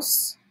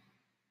mouse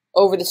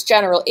over this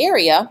general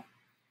area,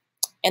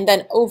 and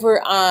then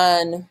over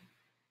on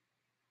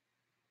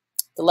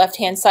the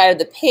left-hand side of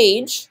the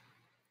page,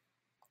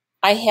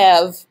 I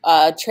have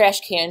a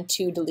trash can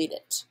to delete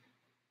it.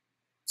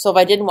 So if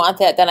I didn't want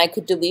that, then I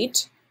could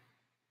delete.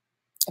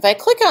 If I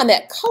click on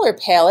that color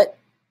palette,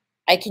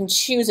 I can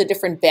choose a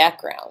different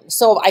background.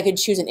 So I could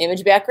choose an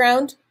image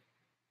background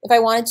if I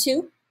wanted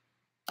to,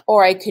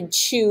 or I could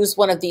choose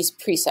one of these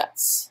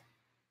presets.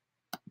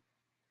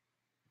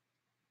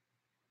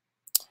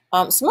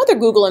 Some other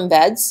Google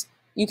embeds,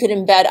 you could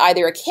embed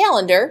either a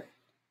calendar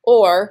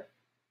or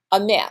a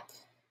map.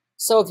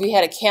 So if you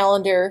had a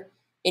calendar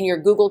in your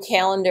Google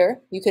Calendar,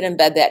 you could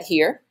embed that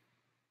here.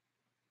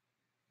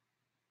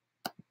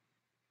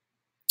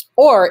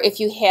 Or if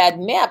you had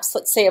maps,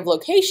 let's say of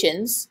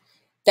locations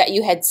that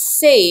you had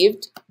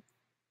saved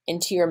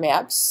into your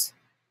maps,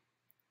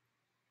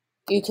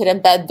 you could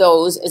embed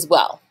those as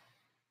well.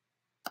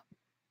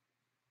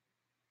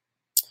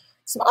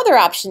 Some other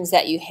options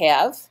that you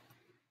have,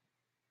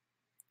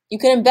 you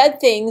can embed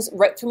things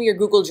right from your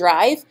Google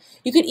Drive.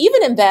 You could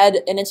even embed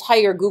an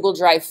entire Google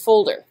Drive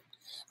folder.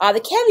 The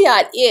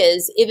caveat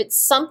is if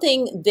it's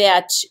something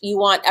that you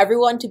want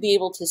everyone to be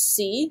able to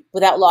see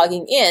without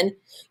logging in,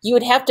 you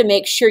would have to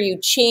make sure you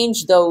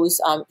change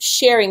those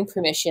sharing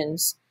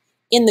permissions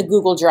in the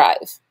Google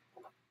Drive.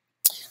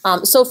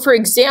 So for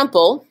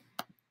example,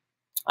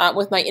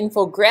 with my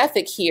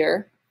infographic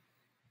here,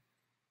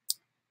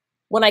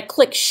 when I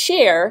click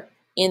share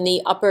in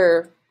the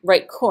upper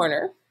right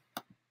corner,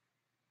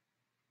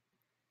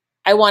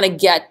 I want to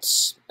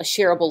get a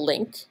shareable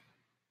link.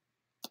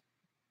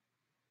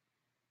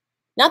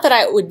 Not that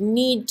I would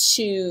need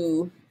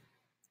to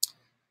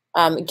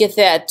get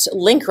that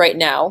link right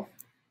now,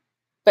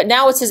 but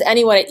now it says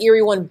anyone at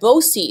Erie One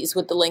BOCES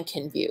with the link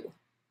can view.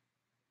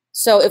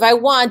 So if I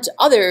want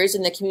others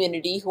in the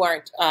community who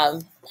aren't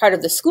part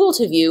of the school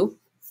to view,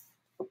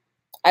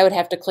 I would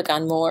have to click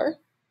on more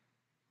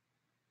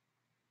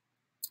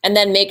and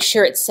then make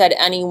sure it said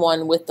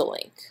anyone with the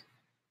link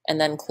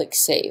and then click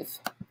save.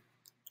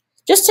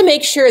 Just to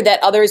make sure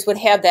that others would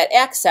have that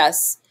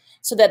access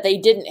so that they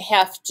didn't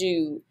have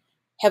to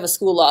have a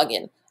school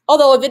login.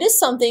 Although if it is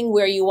something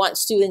where you want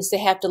students to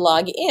have to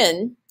log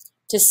in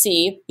to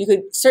see, you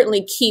could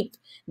certainly keep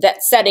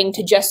that setting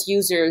to just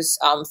users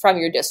from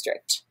your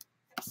district.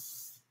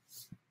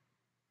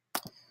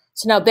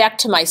 So now back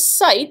to my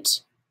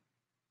site.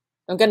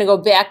 I'm going to go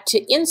back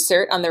to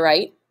Insert on the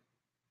right,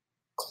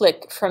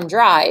 click from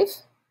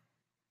Drive,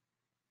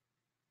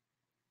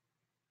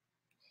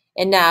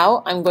 and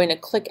now I'm going to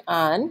click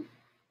on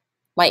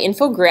my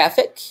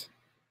infographic,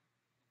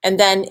 and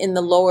then in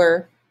the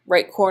lower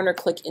right corner,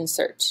 click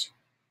Insert.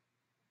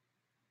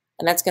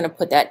 And that's going to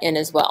put that in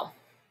as well.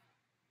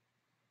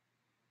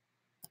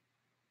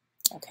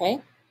 Okay.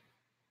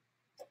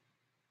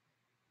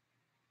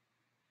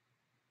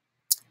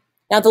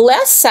 Now the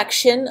last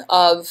section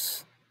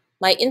of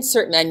my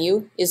insert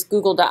menu is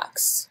Google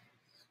Docs.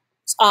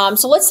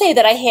 So let's say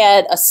that I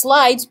had a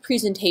slides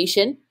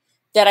presentation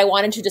that I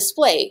wanted to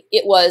display.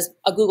 It was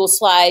a Google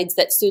Slides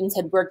that students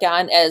had worked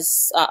on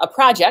as a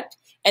project,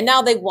 and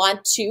now they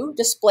want to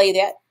display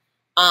that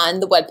on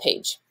the web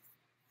page.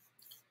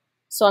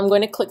 So I'm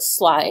going to click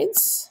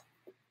Slides,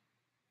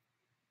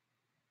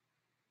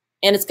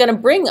 and it's going to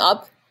bring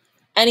up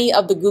any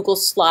of the Google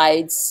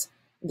Slides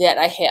that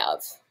I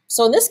have.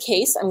 So in this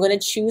case, I'm going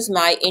to choose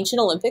my Ancient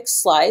Olympics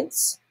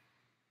slides,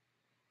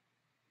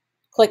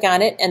 click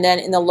on it, and then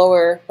in the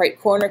lower right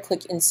corner,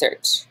 click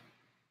Insert.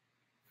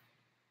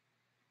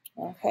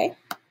 Okay.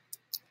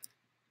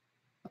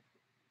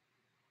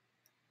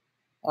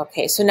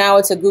 Okay, so now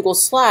it's a Google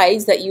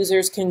Slides that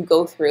users can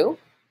go through.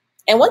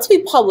 And once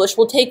we publish,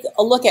 we'll take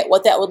a look at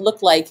what that would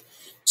look like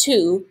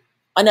to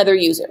another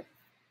user.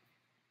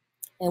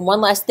 And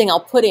one last thing I'll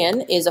put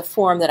in is a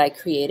form that I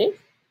created.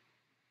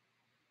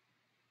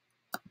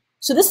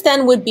 So this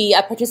then would be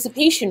a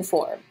participation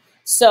form.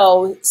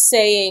 So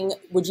saying,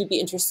 would you be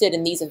interested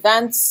in these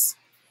events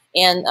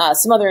and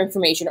some other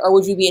information, or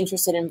would you be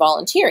interested in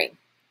volunteering?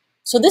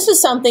 So this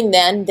is something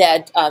then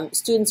that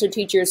students or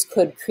teachers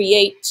could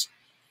create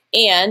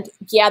and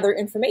gather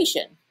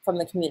information from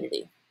the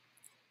community.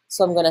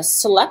 So I'm going to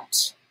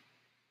select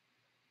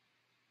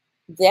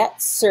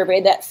that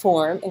survey, that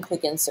form, and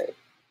click Insert.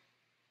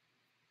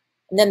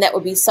 And then that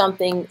would be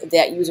something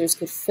that users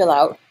could fill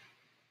out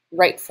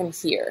right from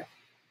here.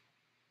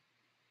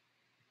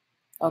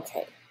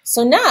 Okay,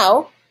 so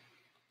now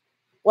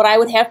what I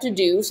would have to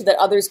do so that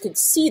others could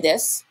see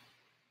this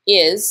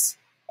is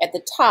at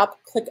the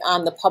top, click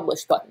on the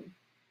Publish button.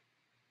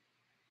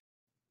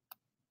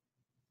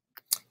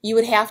 You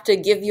would have to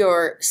give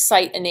your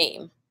site a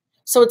name.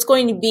 So it's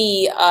going to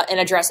be an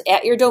address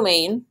at your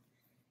domain,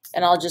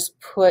 and I'll just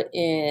put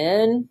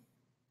in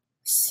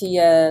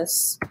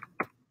CS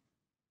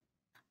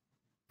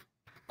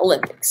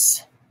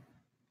Olympics.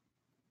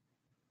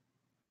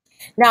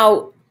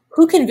 Now,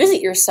 who can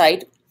visit your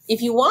site?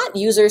 If you want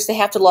users to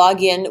have to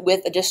log in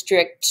with a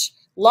district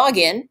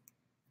login,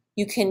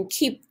 you can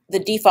keep the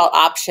default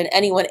option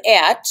anyone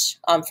at.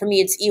 For me,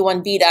 it's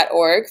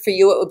e1b.org. For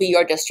you, it would be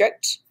your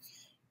district.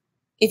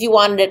 If you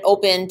wanted it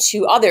open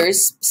to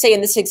others, say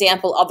in this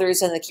example,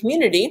 others in the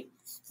community,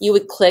 you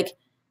would click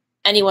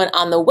anyone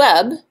on the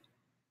web.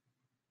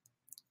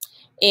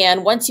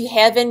 And once you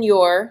have in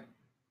your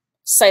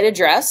site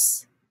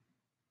address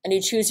and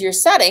you choose your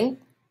setting,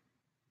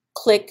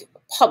 click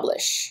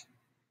Publish.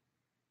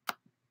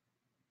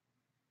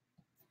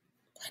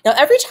 Now,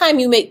 every time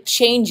you make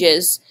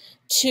changes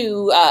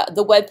to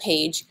the web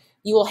page,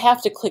 you will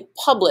have to click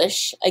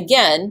Publish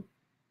again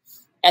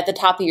at the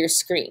top of your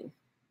screen.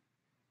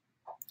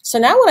 So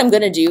now what I'm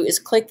going to do is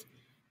click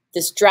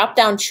this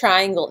drop-down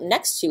triangle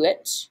next to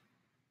it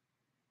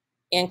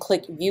and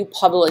click View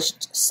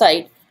Published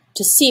Site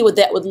to see what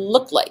that would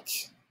look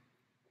like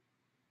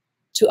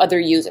to other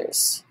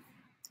users.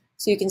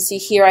 So you can see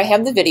here I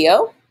have the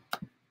video,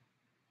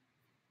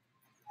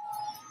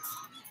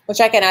 which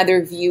I can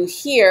either view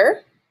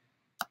here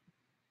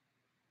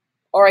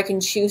or I can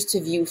choose to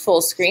view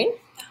full screen.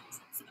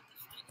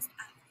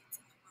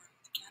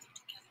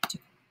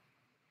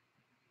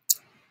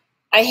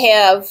 I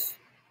have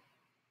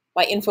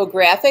my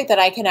infographic that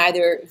I can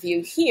either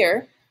view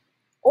here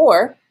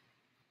or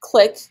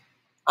click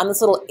on this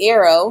little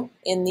arrow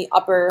in the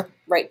upper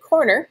right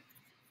corner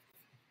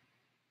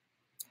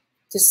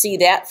to see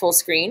that full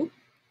screen.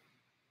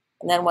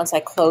 And then once I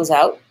close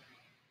out,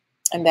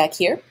 I'm back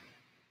here.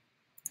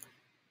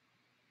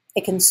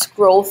 I can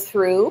scroll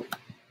through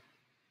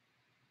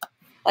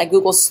my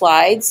Google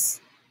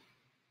Slides.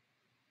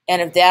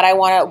 And if that I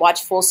want to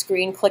watch full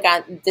screen, click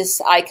on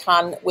this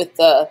icon with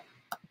the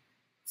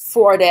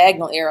 4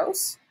 diagonal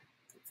arrows.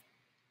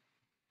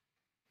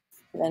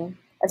 And then,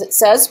 as it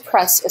says,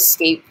 press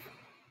Escape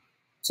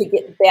to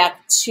get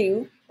back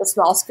to the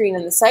small screen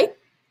in the site.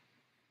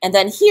 And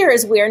then here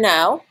is where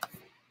now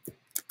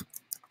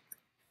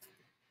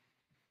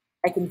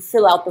I can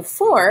fill out the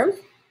form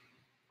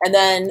and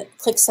then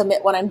click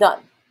Submit when I'm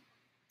done.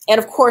 And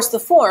of course, the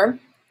form,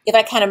 if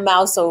I kind of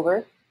mouse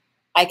over,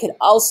 I could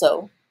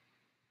also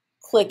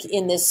click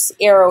in this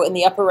arrow in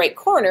the upper right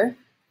corner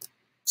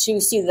to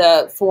see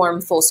the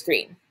form full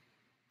screen.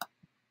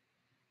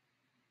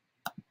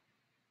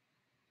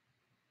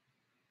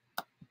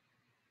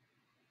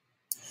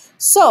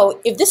 So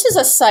if this is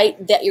a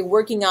site that you're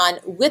working on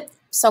with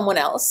someone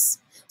else,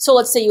 so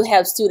let's say you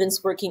have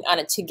students working on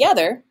it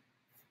together,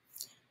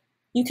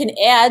 you can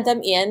add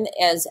them in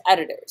as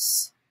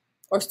editors,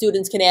 or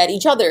students can add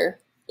each other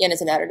in as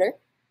an editor.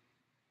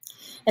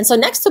 And so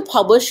next to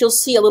Publish, you'll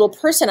see a little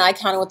person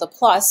icon with a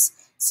plus,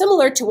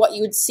 similar to what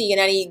you would see in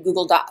any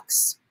Google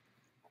Docs.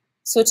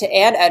 So to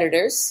add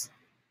editors,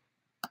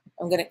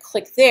 I'm going to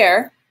click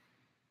there.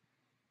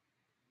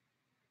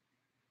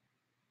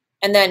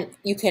 And then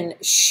you can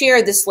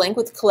share this link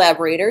with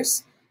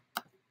collaborators.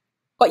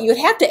 But you would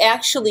have to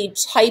actually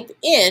type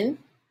in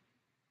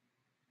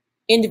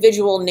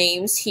individual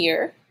names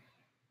here.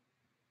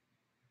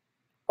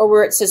 Or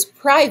where it says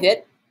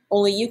private,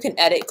 only you can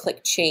edit,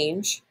 click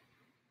change.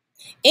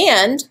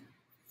 And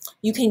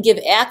you can give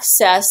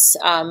access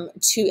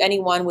to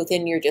anyone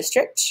within your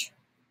district.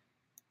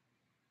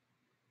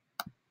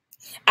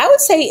 I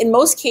would say in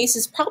most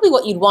cases, probably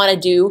what you'd want to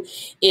do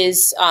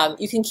is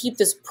you can keep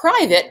this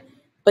private,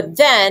 but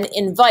then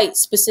invite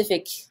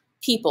specific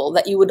people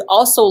that you would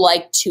also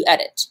like to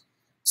edit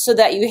so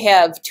that you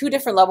have 2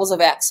 different levels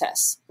of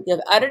access. You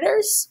have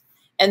editors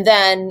and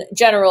then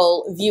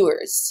general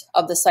viewers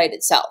of the site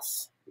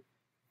itself.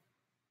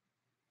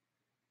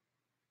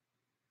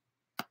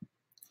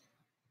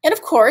 And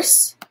of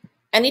course,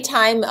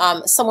 anytime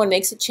someone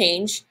makes a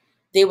change,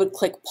 they would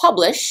click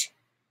Publish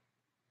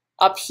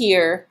up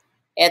here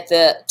at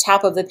the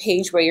top of the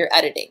page where you're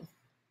editing.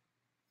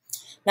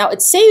 Now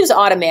it saves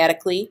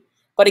automatically,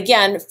 but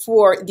again,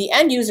 for the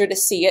end user to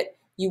see it,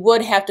 you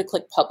would have to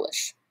click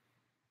Publish.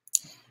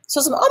 So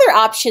some other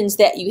options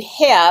that you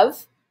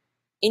have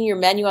in your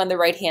menu on the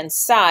right-hand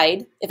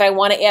side, if I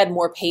want to add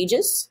more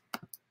pages,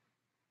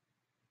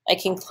 I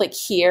can click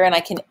here and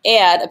I can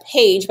add a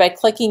page by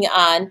clicking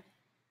on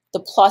the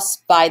plus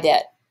by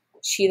that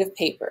sheet of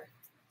paper.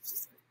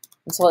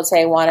 And so let's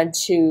say I wanted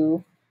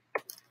to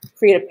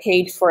create a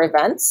page for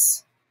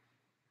events,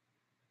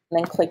 and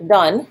then click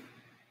Done.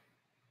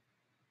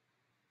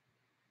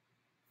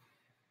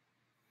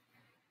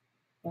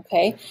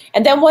 Okay,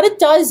 and then what it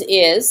does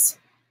is,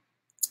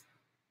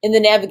 in the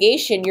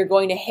navigation, you're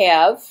going to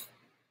have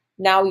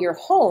now your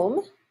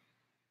home,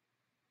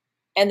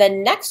 and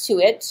then next to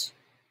it,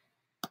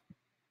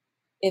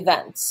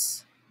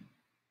 events.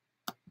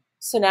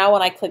 So now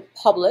when I click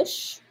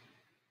Publish,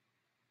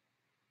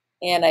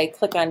 and I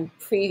click on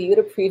Preview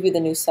to preview the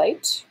new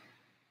site,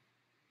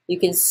 you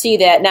can see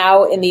that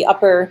now in the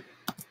upper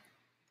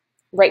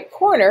right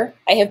corner,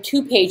 I have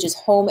 2 pages,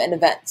 Home and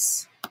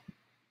Events.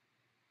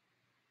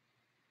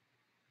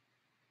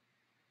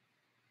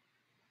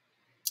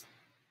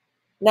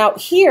 Now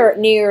here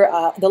near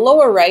the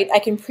lower right, I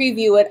can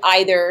preview it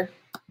either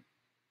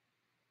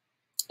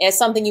as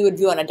something you would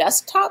view on a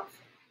desktop,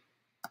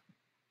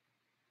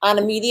 on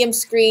a medium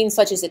screen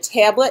such as a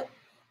tablet,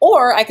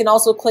 or I can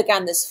also click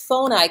on this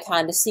phone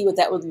icon to see what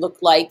that would look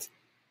like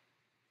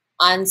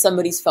on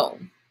somebody's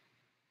phone.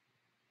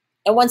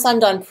 And once I'm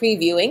done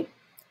previewing,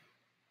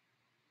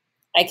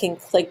 I can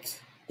click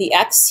the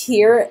X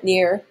here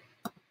near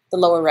the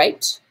lower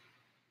right.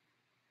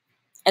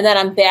 And then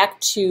I'm back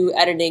to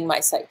editing my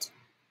site.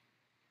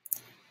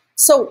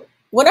 So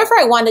whenever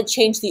I want to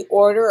change the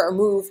order or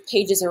move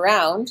pages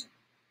around,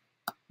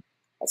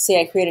 let's say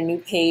I create a new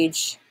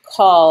page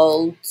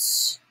called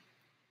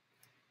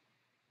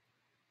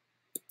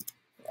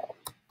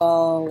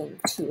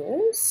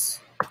Volunteers.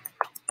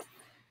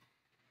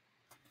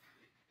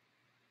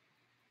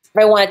 If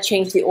I want to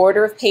change the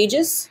order of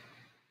pages,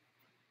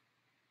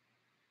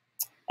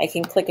 I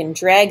can click and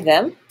drag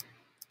them.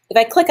 If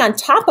I click on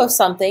top of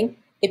something,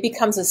 it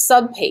becomes a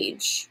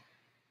sub-page.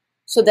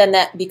 So then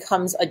that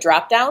becomes a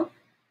drop-down.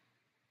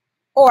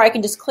 Or I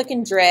can just click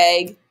and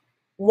drag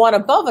one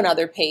above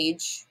another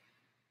page,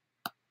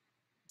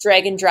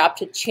 drag and drop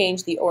to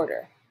change the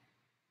order.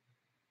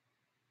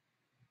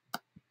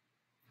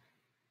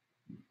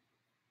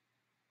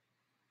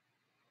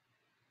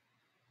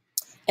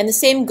 And the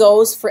same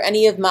goes for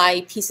any of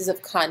my pieces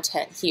of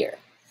content here.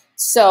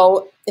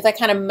 So if I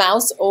kind of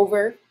mouse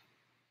over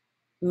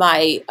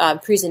my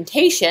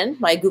presentation,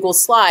 my Google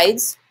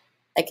Slides,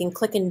 I can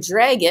click and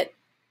drag it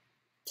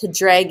to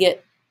drag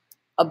it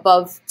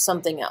above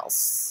something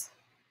else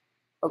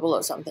or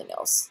below something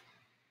else.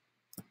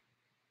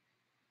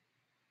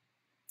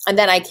 And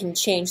then I can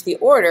change the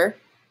order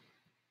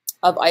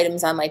of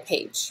items on my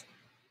page.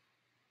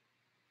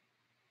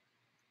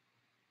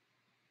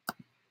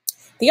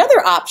 The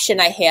other option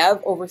I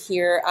have over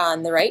here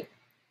on the right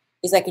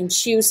is I can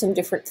choose some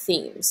different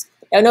themes.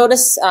 Now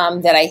notice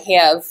that I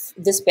have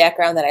this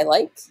background that I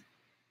like.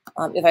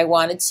 If I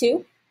wanted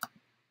to,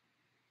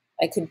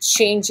 I could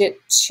change it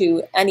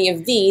to any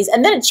of these,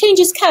 and then it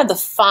changes kind of the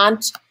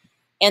font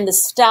and the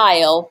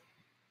style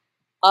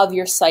of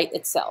your site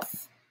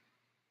itself.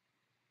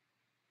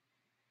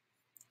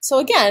 So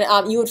again,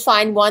 you would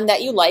find one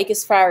that you like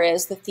as far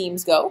as the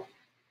themes go,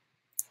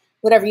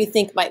 whatever you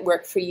think might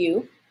work for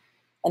you,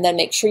 and then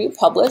make sure you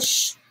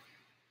publish.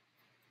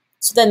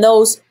 So then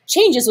those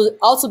changes will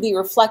also be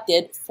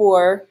reflected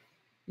for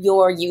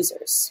your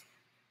users.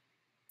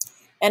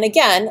 And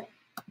again,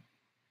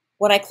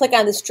 when I click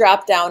on this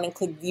drop down and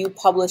click View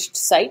Published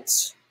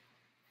Sites,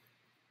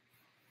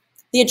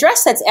 the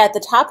address that's at the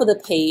top of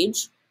the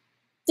page,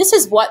 this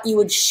is what you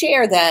would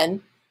share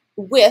then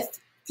with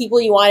people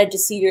you wanted to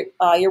see your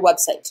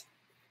website.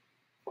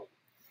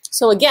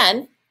 So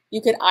again,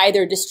 you could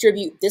either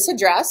distribute this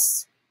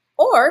address,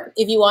 or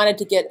if you wanted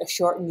to get a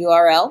shortened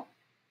URL,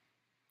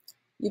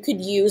 you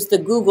could use the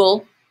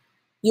Google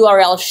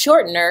URL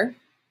shortener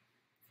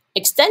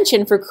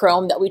extension for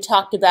Chrome that we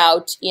talked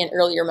about in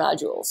earlier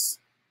modules.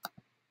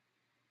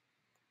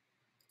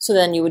 So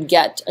then you would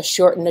get a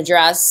shortened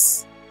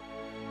address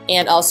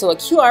and also a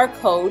QR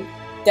code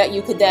that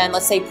you could then,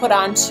 let's say, put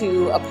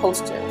onto a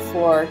poster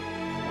for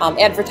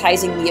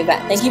advertising the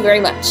event. Thank you very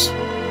much.